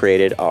then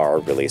created our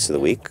release of the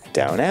week,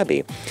 Downton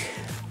Abbey.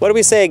 What do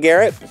we say,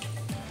 Garrett?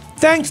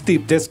 Thanks,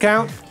 Deep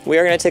Discount. We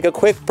are going to take a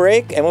quick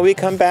break, and when we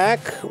come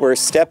back, we're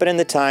stepping in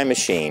the time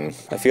machine.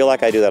 I feel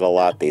like I do that a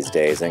lot these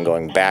days, and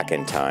going back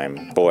in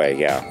time. Boy,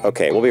 yeah.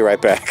 Okay, we'll be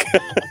right back.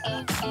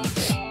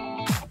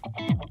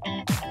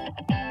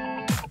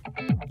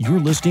 You're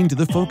listening to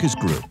The Focus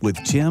Group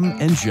with Tim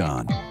and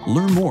John.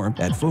 Learn more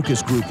at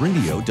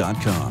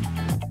focusgroupradio.com.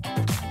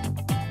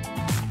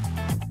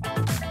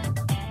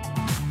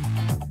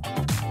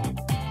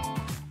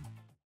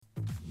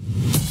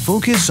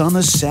 Focus on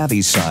the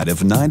savvy side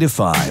of 9 to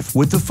 5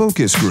 with The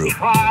Focus Group.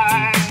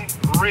 Try,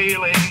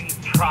 really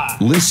try.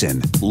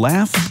 Listen,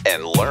 laugh,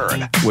 and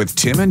learn with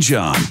Tim and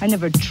John. I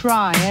never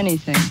try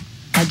anything.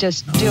 I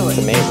just do it.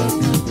 It's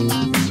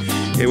amazing.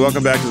 Hey,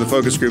 welcome back to the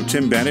Focus Group.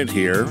 Tim Bennett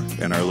here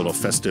in our little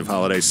festive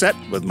holiday set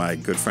with my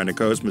good friend and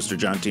co-host, Mr.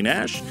 John T.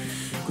 Nash.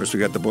 Of course, we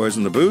got the boys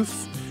in the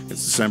booth.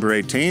 It's December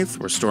 18th.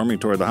 We're storming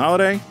toward the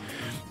holiday.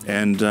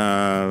 And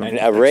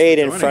arrayed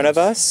in front of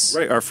us.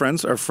 Right, our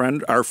friend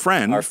Our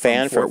fan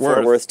from from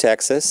Fort Worth,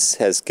 Texas,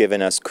 has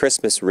given us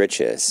Christmas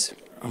riches.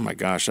 Oh my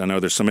gosh, I know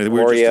there's somebody that we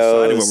were just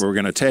deciding what we were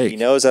going to take. He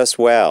knows us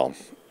well.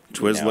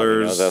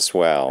 Twizzlers. He knows us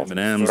well.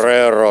 M&Ms.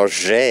 Frere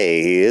Rocher,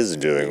 he is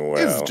doing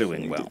well.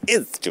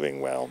 Is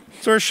doing well.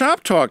 So our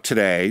shop talk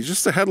today,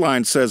 just the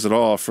headline says it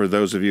all for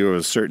those of you of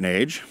a certain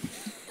age.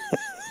 It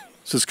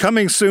says,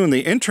 coming soon,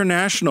 the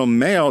international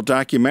male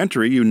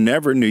documentary you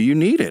never knew you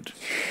needed.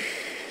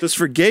 This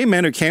for gay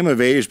men who came of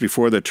age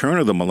before the turn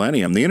of the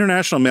millennium. The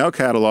International Male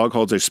Catalog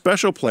holds a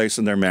special place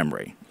in their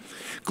memory.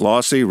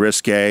 Glossy,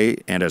 risque,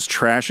 and as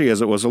trashy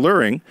as it was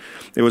alluring,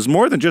 it was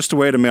more than just a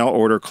way to mail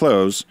order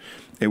clothes.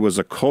 It was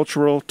a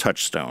cultural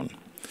touchstone.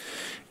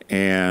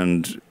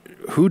 And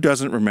who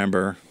doesn't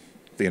remember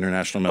the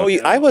International Male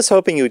Catalog? I was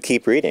hoping you would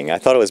keep reading. I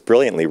thought it was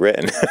brilliantly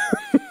written.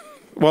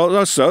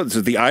 Well, so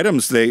the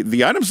items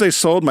they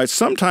sold might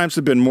sometimes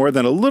have been more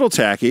than a little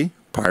tacky.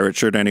 Pirate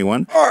shirt,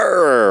 anyone?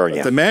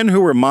 Yeah. The men who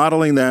were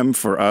modeling them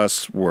for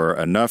us were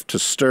enough to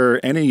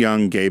stir any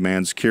young gay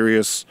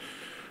curious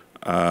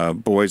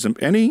boy's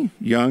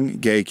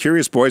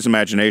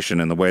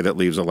imagination in the way that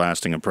leaves a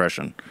lasting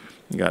impression.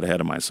 I got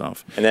ahead of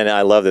myself. And then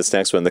I love this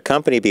next one. The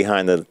company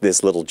behind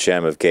this little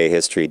gem of gay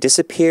history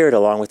disappeared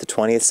along with the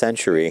 20th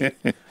century.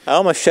 I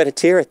almost shed a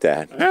tear at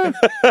that.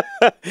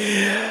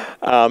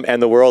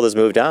 And the world has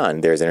moved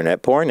on. There's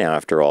internet porn now,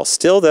 after all.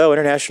 Still, though,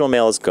 international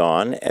mail is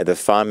gone. The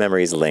fond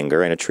memories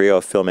linger, and a trio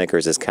of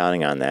filmmakers is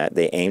counting on that.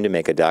 They aim to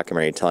make a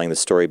documentary telling the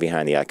story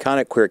behind the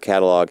iconic queer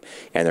catalog,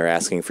 and they're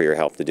asking for your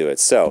help to do it.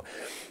 So,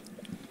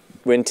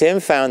 when Tim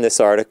found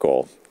this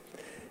article,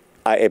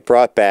 it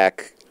brought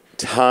back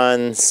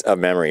tons of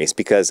memories,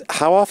 because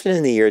how often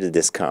in the year did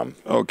this come?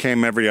 Oh, it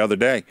came every other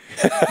day.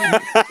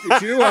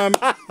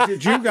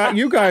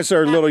 You guys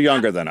are a little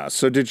younger than us,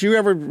 so did you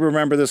ever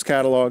remember this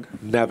catalog?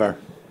 Never.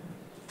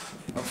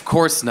 Of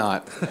course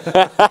not. Would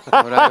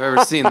I have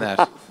ever seen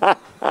that?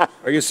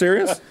 Are you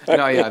serious?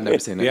 No, yeah, I've never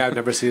seen it. Yeah, I've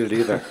never seen it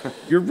either.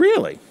 You're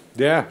really?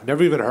 Yeah,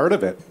 never even heard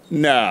of it.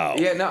 No.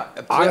 Yeah, no.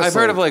 Honestly. I've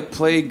heard of like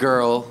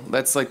Playgirl.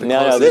 That's like the No,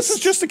 closest. This is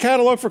just a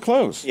catalog for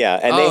clothes. Yeah,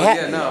 and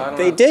I don't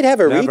they know. did have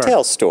a Never.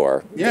 retail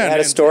store. Yeah, they had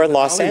a in store in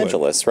Los Hollywood.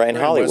 Angeles, right in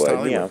Right in West Hollywood.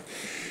 Hollywood. You know.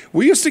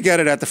 We used to get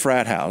it at the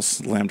frat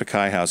house, Lambda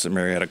Chi House at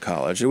Marietta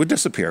College. It would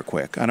disappear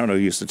quick. I don't know who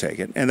used to take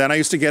it. And then I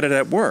used to get it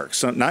at work.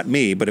 So not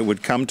me, but it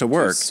would come to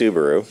work.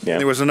 Subaru. Yeah.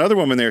 There was another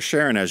woman there,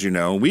 Sharon, as you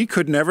know. We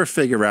could never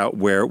figure out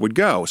where it would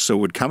go. So it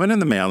would come in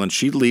the mail, and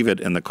she'd leave it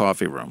in the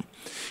coffee room.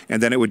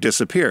 and then it would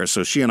disappear.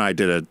 So she and I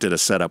did a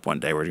setup one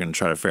day. We were going to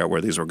try to figure out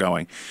where these were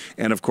going,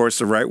 and of course,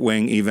 the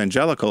right-wing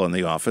evangelical in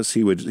the office,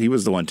 he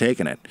was the one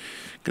taking it,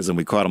 because then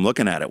we caught him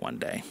looking at it one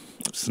day.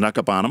 Snuck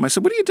up on him. I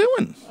said, "What are you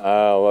doing?"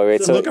 Oh, well, wait. He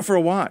said, So looking for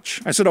a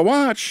watch. I said, "A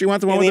watch? You want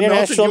the one with the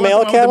International melted? You want Mail the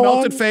one with the catalog?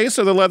 melted face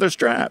or the leather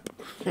strap?"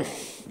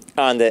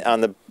 on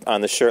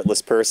the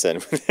shirtless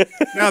person.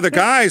 Now the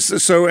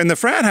guys, so in the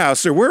frat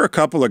house, there were a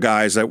couple of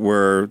guys that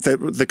were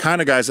the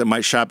kind of guys that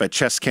might shop at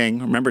Chess King.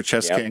 Remember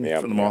Chess King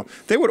from the mall?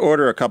 They would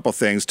order a couple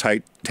things,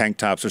 tight tank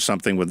tops or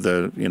something with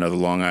the the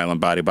Long Island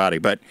body.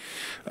 But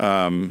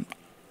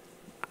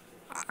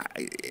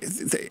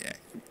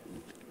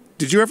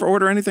did you ever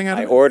order anything out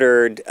of I it?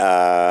 ordered,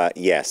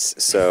 yes.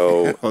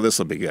 So Oh, this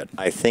will be good.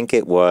 I think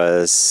it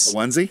was A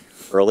onesie?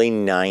 early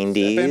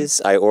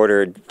 90s. I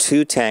ordered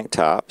 2 tank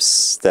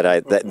tops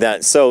that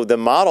so the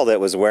model that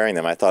was wearing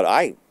them, I thought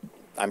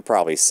I'm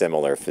probably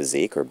similar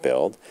physique or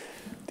build.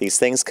 These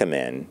things come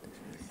in.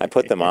 I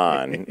put them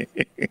on.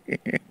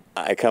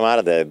 I come out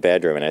of the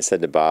bedroom and I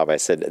said to Bob, I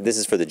said, "This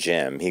is for the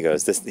gym." He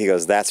goes,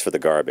 "That's for the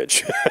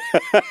garbage."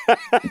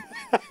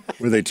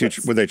 Were they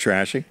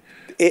trashy?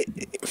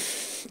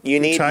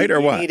 You tight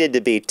or what? needed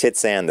to be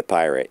Titsan the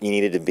pirate. You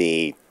needed to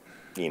be,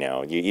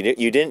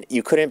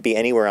 you couldn't be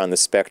anywhere on the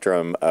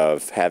spectrum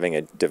of having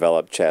a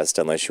developed chest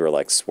unless you were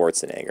like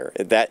Schwarzenegger.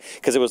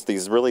 Because it was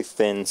these really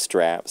thin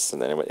straps,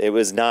 and then it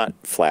was not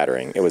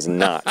flattering. It was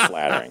not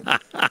flattering.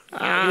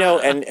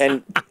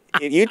 And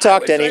you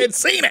talk to I had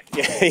seen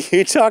it.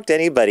 you talk to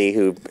anybody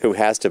who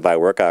has to buy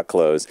workout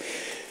clothes.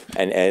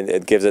 And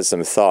it gives it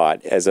some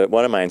thought. As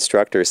one of my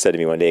instructors said to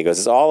me one day, he goes,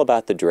 "It's all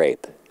about the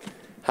drape.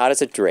 How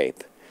does it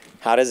drape?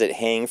 How does it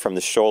hang from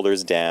the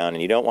shoulders down?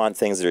 And you don't want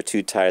things that are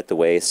too tight at the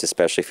waist,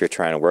 especially if you're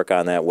trying to work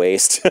on that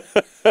waist."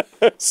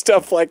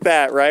 Stuff like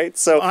that, right?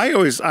 So I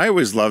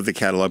always loved the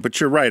catalog, but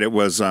you're right. It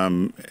was,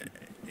 and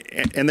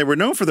they were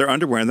known for their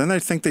underwear, and then I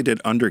think they did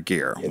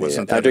undergear.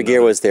 Wasn't that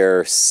Undergear was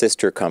their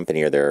sister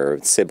company or their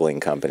sibling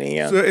company.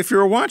 Yeah. So if you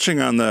were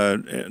watching on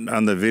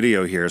the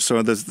video here,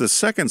 so the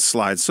second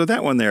slide, so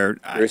that one there,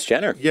 Bruce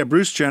Jenner. Yeah,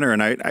 Bruce Jenner,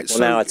 and Well,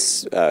 now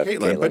it's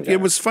Caitlyn. But Jenner.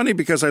 it was funny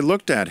because I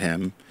looked at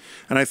him,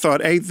 and I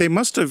thought, hey, they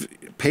must have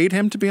paid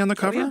him to be on the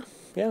cover.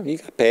 Yeah, you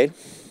got paid.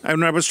 I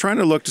was trying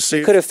to look to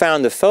see. Could have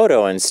found the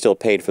photo and still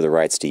paid for the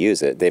rights to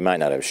use it. They might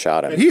not have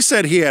shot him. He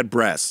said he had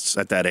breasts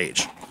at that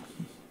age,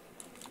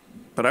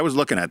 but I was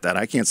looking at that.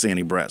 I can't see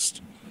any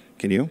breasts.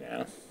 Can you?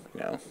 Yeah,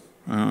 no.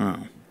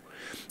 Oh.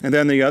 And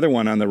then the other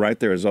one on the right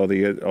there is all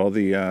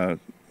the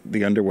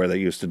underwear that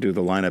used to do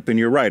the lineup. And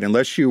you're right,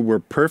 unless you were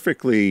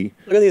perfectly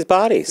Look at these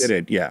bodies.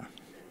 yeah.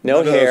 No None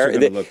of those hair. are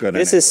gonna look good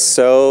This in is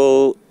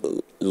so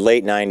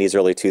late 90s,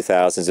 early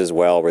 2000s as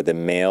well, where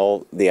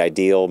the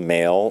ideal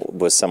male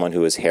was someone who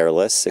was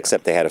hairless,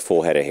 except they had a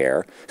full head of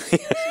hair.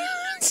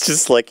 It's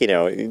just like,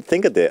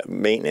 think of the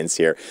maintenance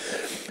here.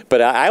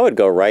 But I would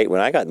go right,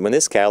 when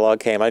this catalog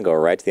came, I'd go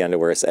right to the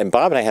underwear. And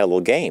Bob and I had a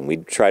little game.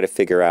 We'd try to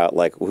figure out,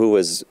 like,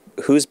 who's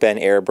been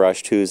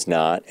airbrushed, who's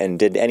not, and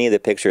did any of the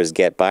pictures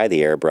get by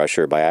the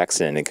airbrusher by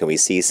accident, and can we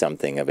see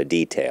something of a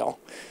detail?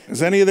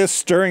 Is any of this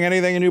stirring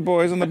anything in you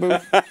boys in the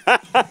booth?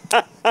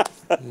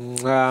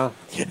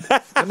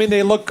 I mean,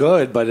 they look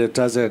good, but it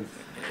doesn't.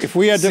 If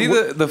we had See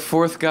to, the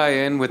fourth guy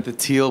in with the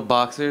teal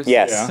boxers?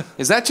 Yes. Yeah.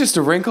 Is that just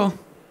a wrinkle?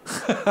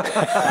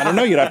 I don't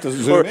know. You'd have to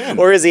zoom in.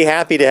 Or is he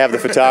happy to have the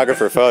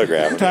photographer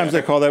photograph? Sometimes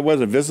they call that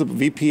visible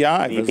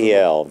VPI.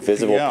 VPL,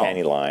 visible VPL.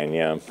 panty line,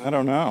 yeah. I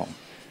don't know.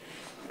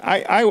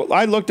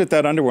 I looked at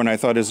that underwear and I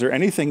thought, is there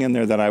anything in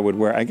there that I would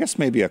wear? I guess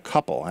maybe a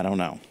couple. I don't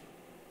know.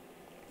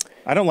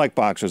 I don't like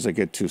boxers that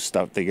get too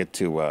stuffed. They get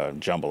too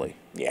jumbly.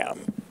 Yeah.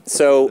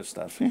 So Other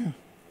stuff. Yeah.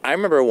 I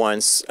remember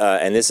once,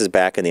 and this is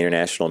back in the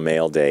International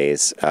Mail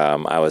days,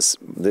 my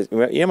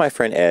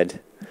friend Ed?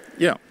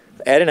 Yeah.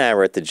 Ed and I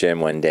were at the gym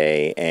one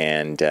day,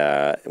 and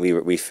we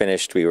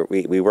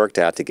worked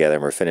out together,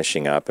 and we're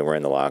finishing up, and we're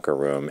in the locker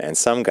room, and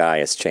some guy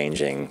is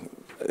changing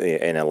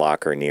in a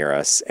locker near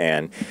us,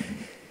 and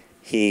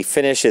he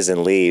finishes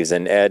and leaves,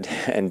 and Ed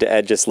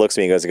just looks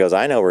at me and goes,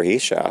 "I know where he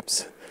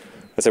shops."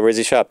 I said, "Where's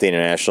he shop?" "The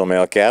International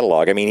Mail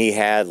catalog." I mean, he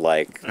had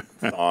like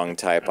thong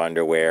type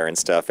underwear and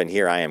stuff, and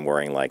here I am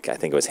wearing I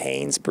think it was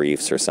Hanes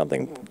briefs or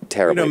something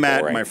terribly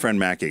boring. My friend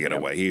Matt could get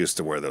away. He used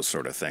to wear those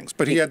sort of things,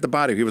 but he had the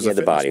body. He had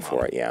the body model.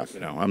 for it, yeah.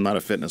 I'm not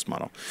a fitness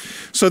model.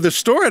 So the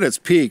store at its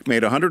peak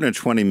made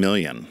 $120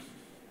 million.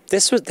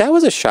 That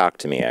was a shock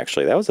to me,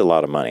 actually. That was a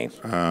lot of money.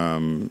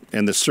 And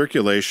the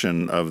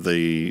circulation of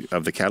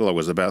the catalog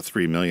was about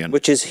 3 million.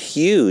 Which is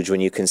huge when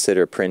you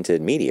consider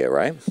printed media,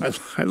 right?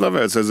 I love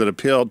how it says it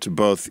appealed to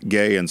both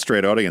gay and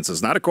straight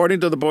audiences, not according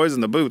to the boys in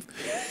the booth.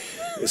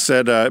 It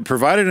said,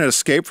 provided an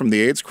escape from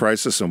the AIDS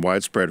crisis and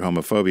widespread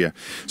homophobia.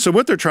 So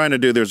what they're trying to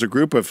do, there's a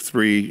group of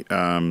three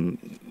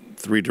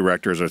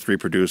directors or 3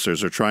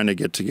 producers are trying to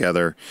get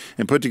together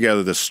and put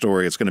together this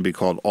story. It's going to be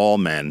called All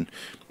Men,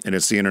 and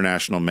it's the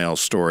International Mail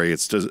story.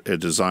 It's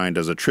designed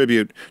as a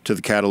tribute to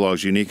the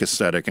catalog's unique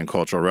aesthetic and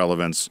cultural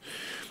relevance.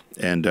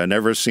 and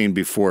never seen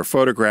before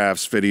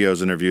photographs,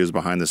 videos, interviews,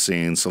 behind the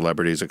scenes,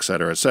 celebrities, et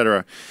cetera, et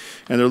cetera.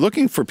 And they're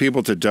looking for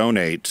people to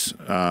donate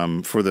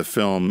for the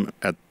film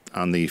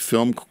on the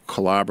Film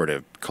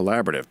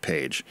Collaborative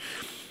page.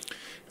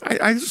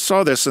 I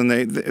saw this, and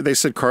they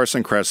said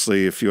Carson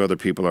Kressley, a few other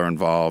people are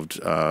involved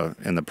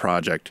in the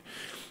project.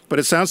 But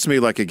it sounds to me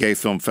like a gay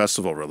film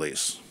festival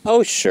release.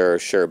 Oh, sure,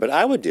 but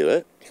I would do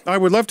it. I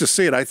would love to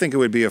see it. I think it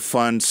would be a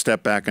fun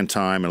step back in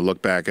time and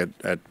look back at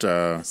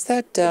Is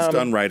that, if it's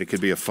done right, it could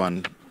be a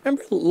fun...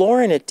 Remember,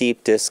 Lauren at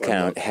Deep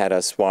Discount had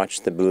us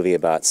watch the movie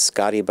about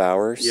Scotty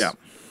Bowers? Yeah.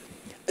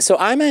 So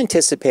I'm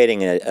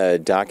anticipating a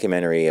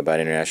documentary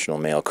about international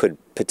mail could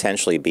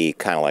potentially be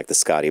kind of like the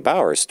Scotty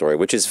Bowers story,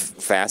 which is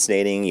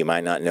fascinating. You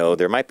might not know.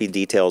 There might be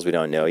details we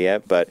don't know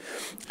yet, but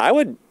I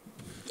would...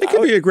 It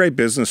could be a great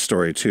business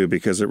story, too,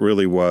 because it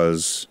really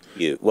was...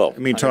 I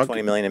mean,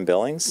 $120 million in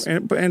billings?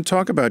 And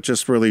talk about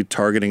just really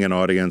targeting an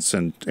audience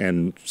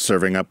and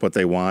serving up what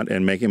they want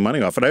and making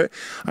money off it.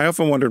 I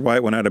often wondered why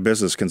it went out of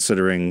business,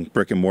 considering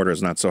brick and mortar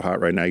is not so hot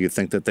right now. You'd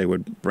think that they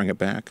would bring it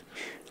back.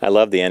 I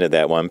love the end of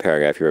that one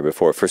paragraph you read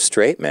before. For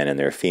straight men and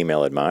their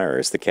female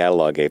admirers, the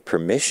catalog gave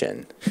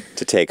permission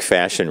to take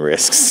fashion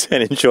risks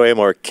and enjoy a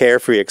more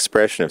carefree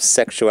expression of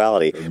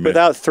sexuality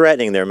without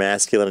threatening their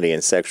masculinity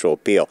and sexual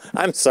appeal.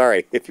 I'm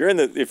sorry, if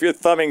you're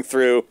thumbing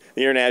through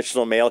the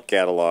International Mail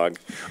catalog.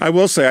 I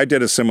will say I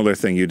did a similar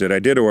thing you did. I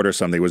did order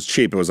something. It was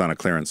cheap. It was on a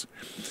clearance.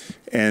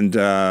 And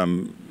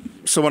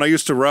so when I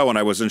used to row and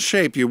I was in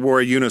shape, you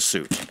wore a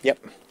unisuit. Yep.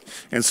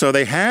 And so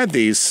they had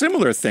these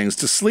similar things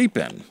to sleep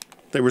in.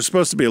 They were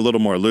supposed to be a little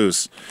more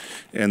loose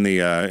in the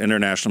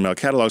International Mail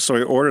catalog, so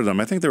I ordered them.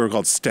 I think they were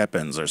called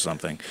Step-ins or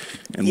something.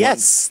 And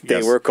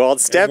they were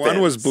called Step-ins.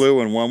 One was blue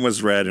and one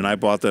was red, and I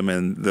bought them,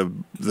 and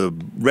the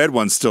red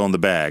one's still in the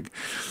bag.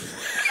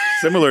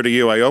 Similar to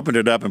you, I opened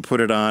it up and put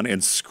it on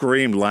and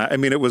screamed. I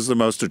mean, it was the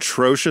most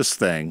atrocious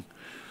thing.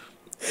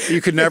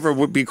 You could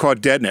never be caught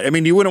dead in it. I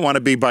mean, you wouldn't want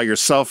to be by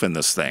yourself in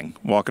this thing,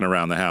 walking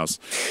around the house.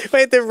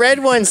 Wait, the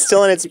red one's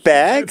still in its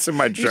bag? It's in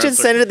my dresser. You should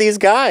send it to these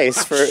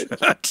guys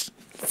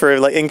for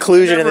like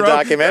inclusion in the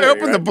documentary. I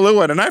opened the blue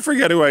one, and I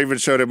forget who I even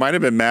showed it. Might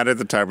have been Matt at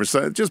the time, or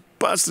so. It just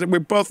busted. We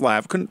both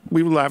laughed.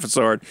 We were laughing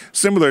so hard.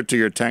 Similar to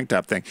your tank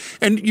top thing,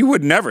 and you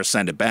would never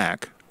send it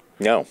back.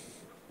 No.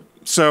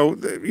 So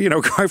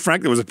quite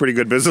frankly, it was a pretty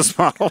good business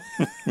model.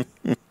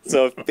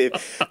 So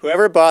if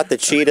whoever bought the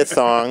cheetah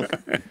thong.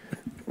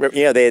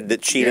 They had the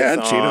cheetah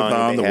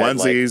thong, the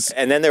onesies.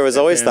 And then there was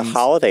always the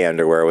holiday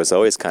underwear. It was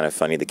always kind of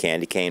funny, the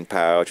candy cane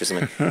pouch or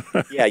something.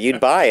 Yeah, you'd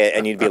buy it,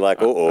 and you'd be like,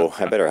 oh,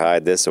 I better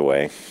hide this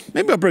away.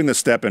 Maybe I'll bring the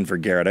Step-in for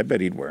Garrett. I bet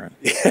he'd wear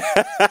it.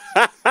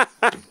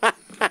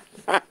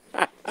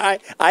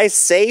 I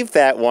saved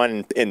that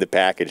one in the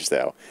package,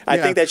 though. I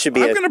think that should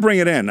be I'm going to bring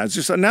it in. It's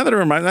just, now that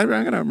I'm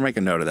going to make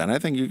a note of that. I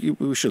think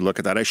we should look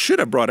at that. I should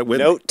have brought it with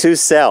me. Note to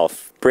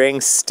self.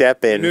 Bring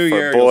Step-in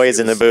for boys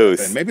in the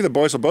booth. Maybe the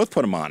boys will both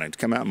put them on and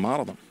come out and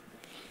model them.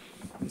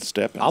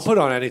 Step-ins. I'll put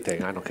on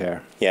anything. I don't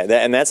care. Yeah,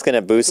 and that's going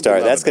to boost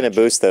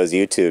boost those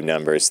YouTube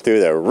numbers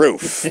through the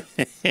roof.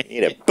 You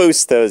need to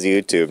boost those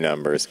YouTube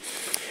numbers.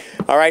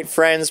 All right,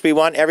 friends, we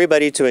want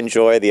everybody to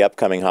enjoy the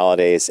upcoming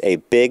holidays. A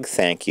big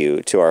thank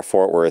you to our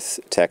Fort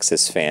Worth,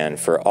 Texas fan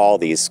for all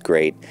these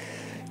great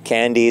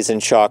candies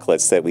and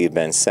chocolates that we've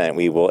been sent.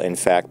 We will, in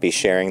fact, be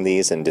sharing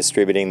these and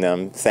distributing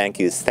them. Thank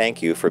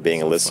you for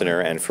being a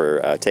listener and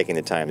for taking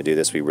the time to do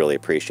this. We really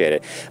appreciate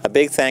it. A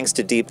big thanks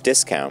to Deep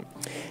Discount.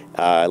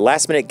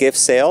 Last minute gift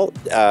sale.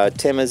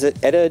 Tim, is it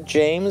Etta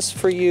James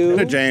for you?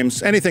 Etta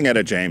James. Anything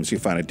Etta James, you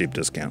find at Deep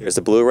Discount. There's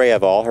a Blu-ray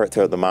of all her,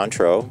 the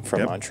Montreux,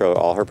 from Montreux,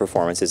 all her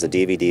performances, a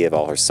DVD of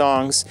all her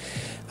songs.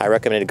 I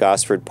recommended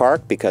Gosford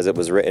Park because it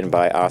was written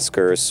by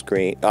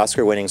Oscar-winning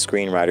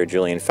screenwriter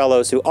Julian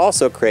Fellows, who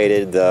also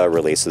created the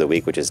release of the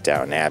week, which is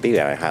Downton Abbey.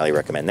 I highly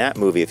recommend that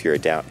movie if you're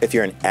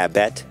an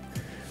Abbott.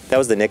 That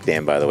was the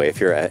nickname, by the way.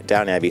 If you're a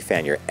Downton Abbey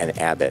fan, you're an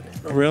Abbott.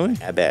 Oh, really?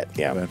 Abbott,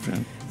 yeah. Abbott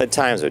fan. The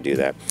Times would do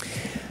that.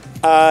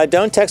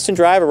 Don't text and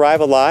drive,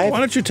 arrive alive. Why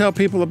don't you tell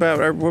people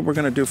about what we're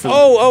going to do for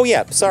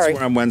yeah, sorry.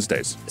 On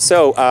Wednesdays.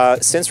 So,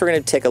 since we're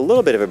going to take a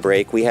little bit of a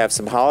break, we have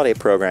some holiday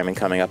programming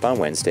coming up on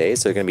Wednesdays.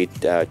 So, there are going to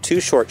be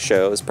 2 short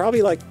shows,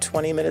 probably like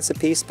 20 minutes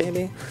apiece,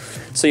 maybe.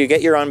 So, you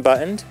get your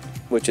Unbuttoned,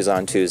 which is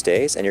on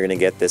Tuesdays, and you're going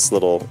to get this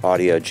little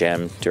audio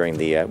gem during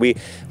the...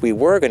 We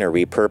were going to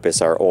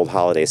repurpose our old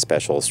holiday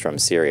specials from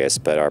Sirius,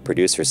 but our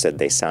producer said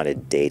they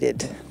sounded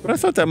dated. But I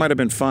thought that might have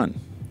been fun.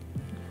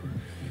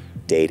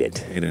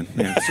 Dated.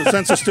 Yeah. So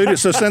since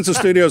the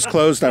studio's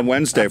closed on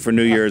Wednesday for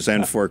New Year's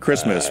and for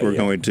Christmas, we're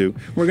going to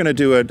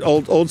do an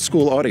old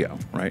school audio,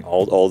 right?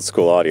 Old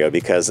school audio,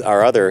 because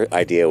our other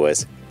idea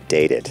was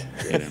dated.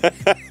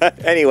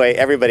 Anyway,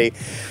 everybody,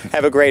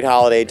 have a great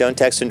holiday. Don't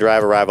text and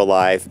drive, arrive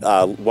alive.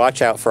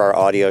 Watch out for our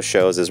audio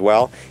shows as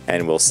well,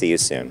 and we'll see you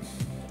soon.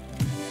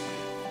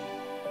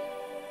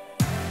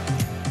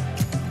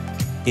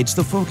 It's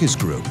The Focus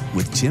Group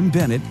with Tim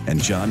Bennett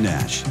and John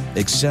Nash.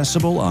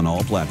 Accessible on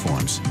all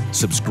platforms.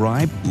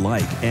 Subscribe,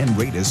 like, and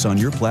rate us on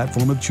your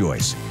platform of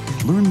choice.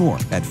 Learn more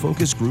at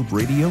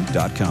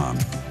focusgroupradio.com.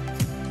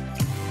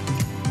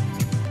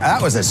 That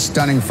was a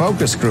stunning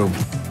focus group.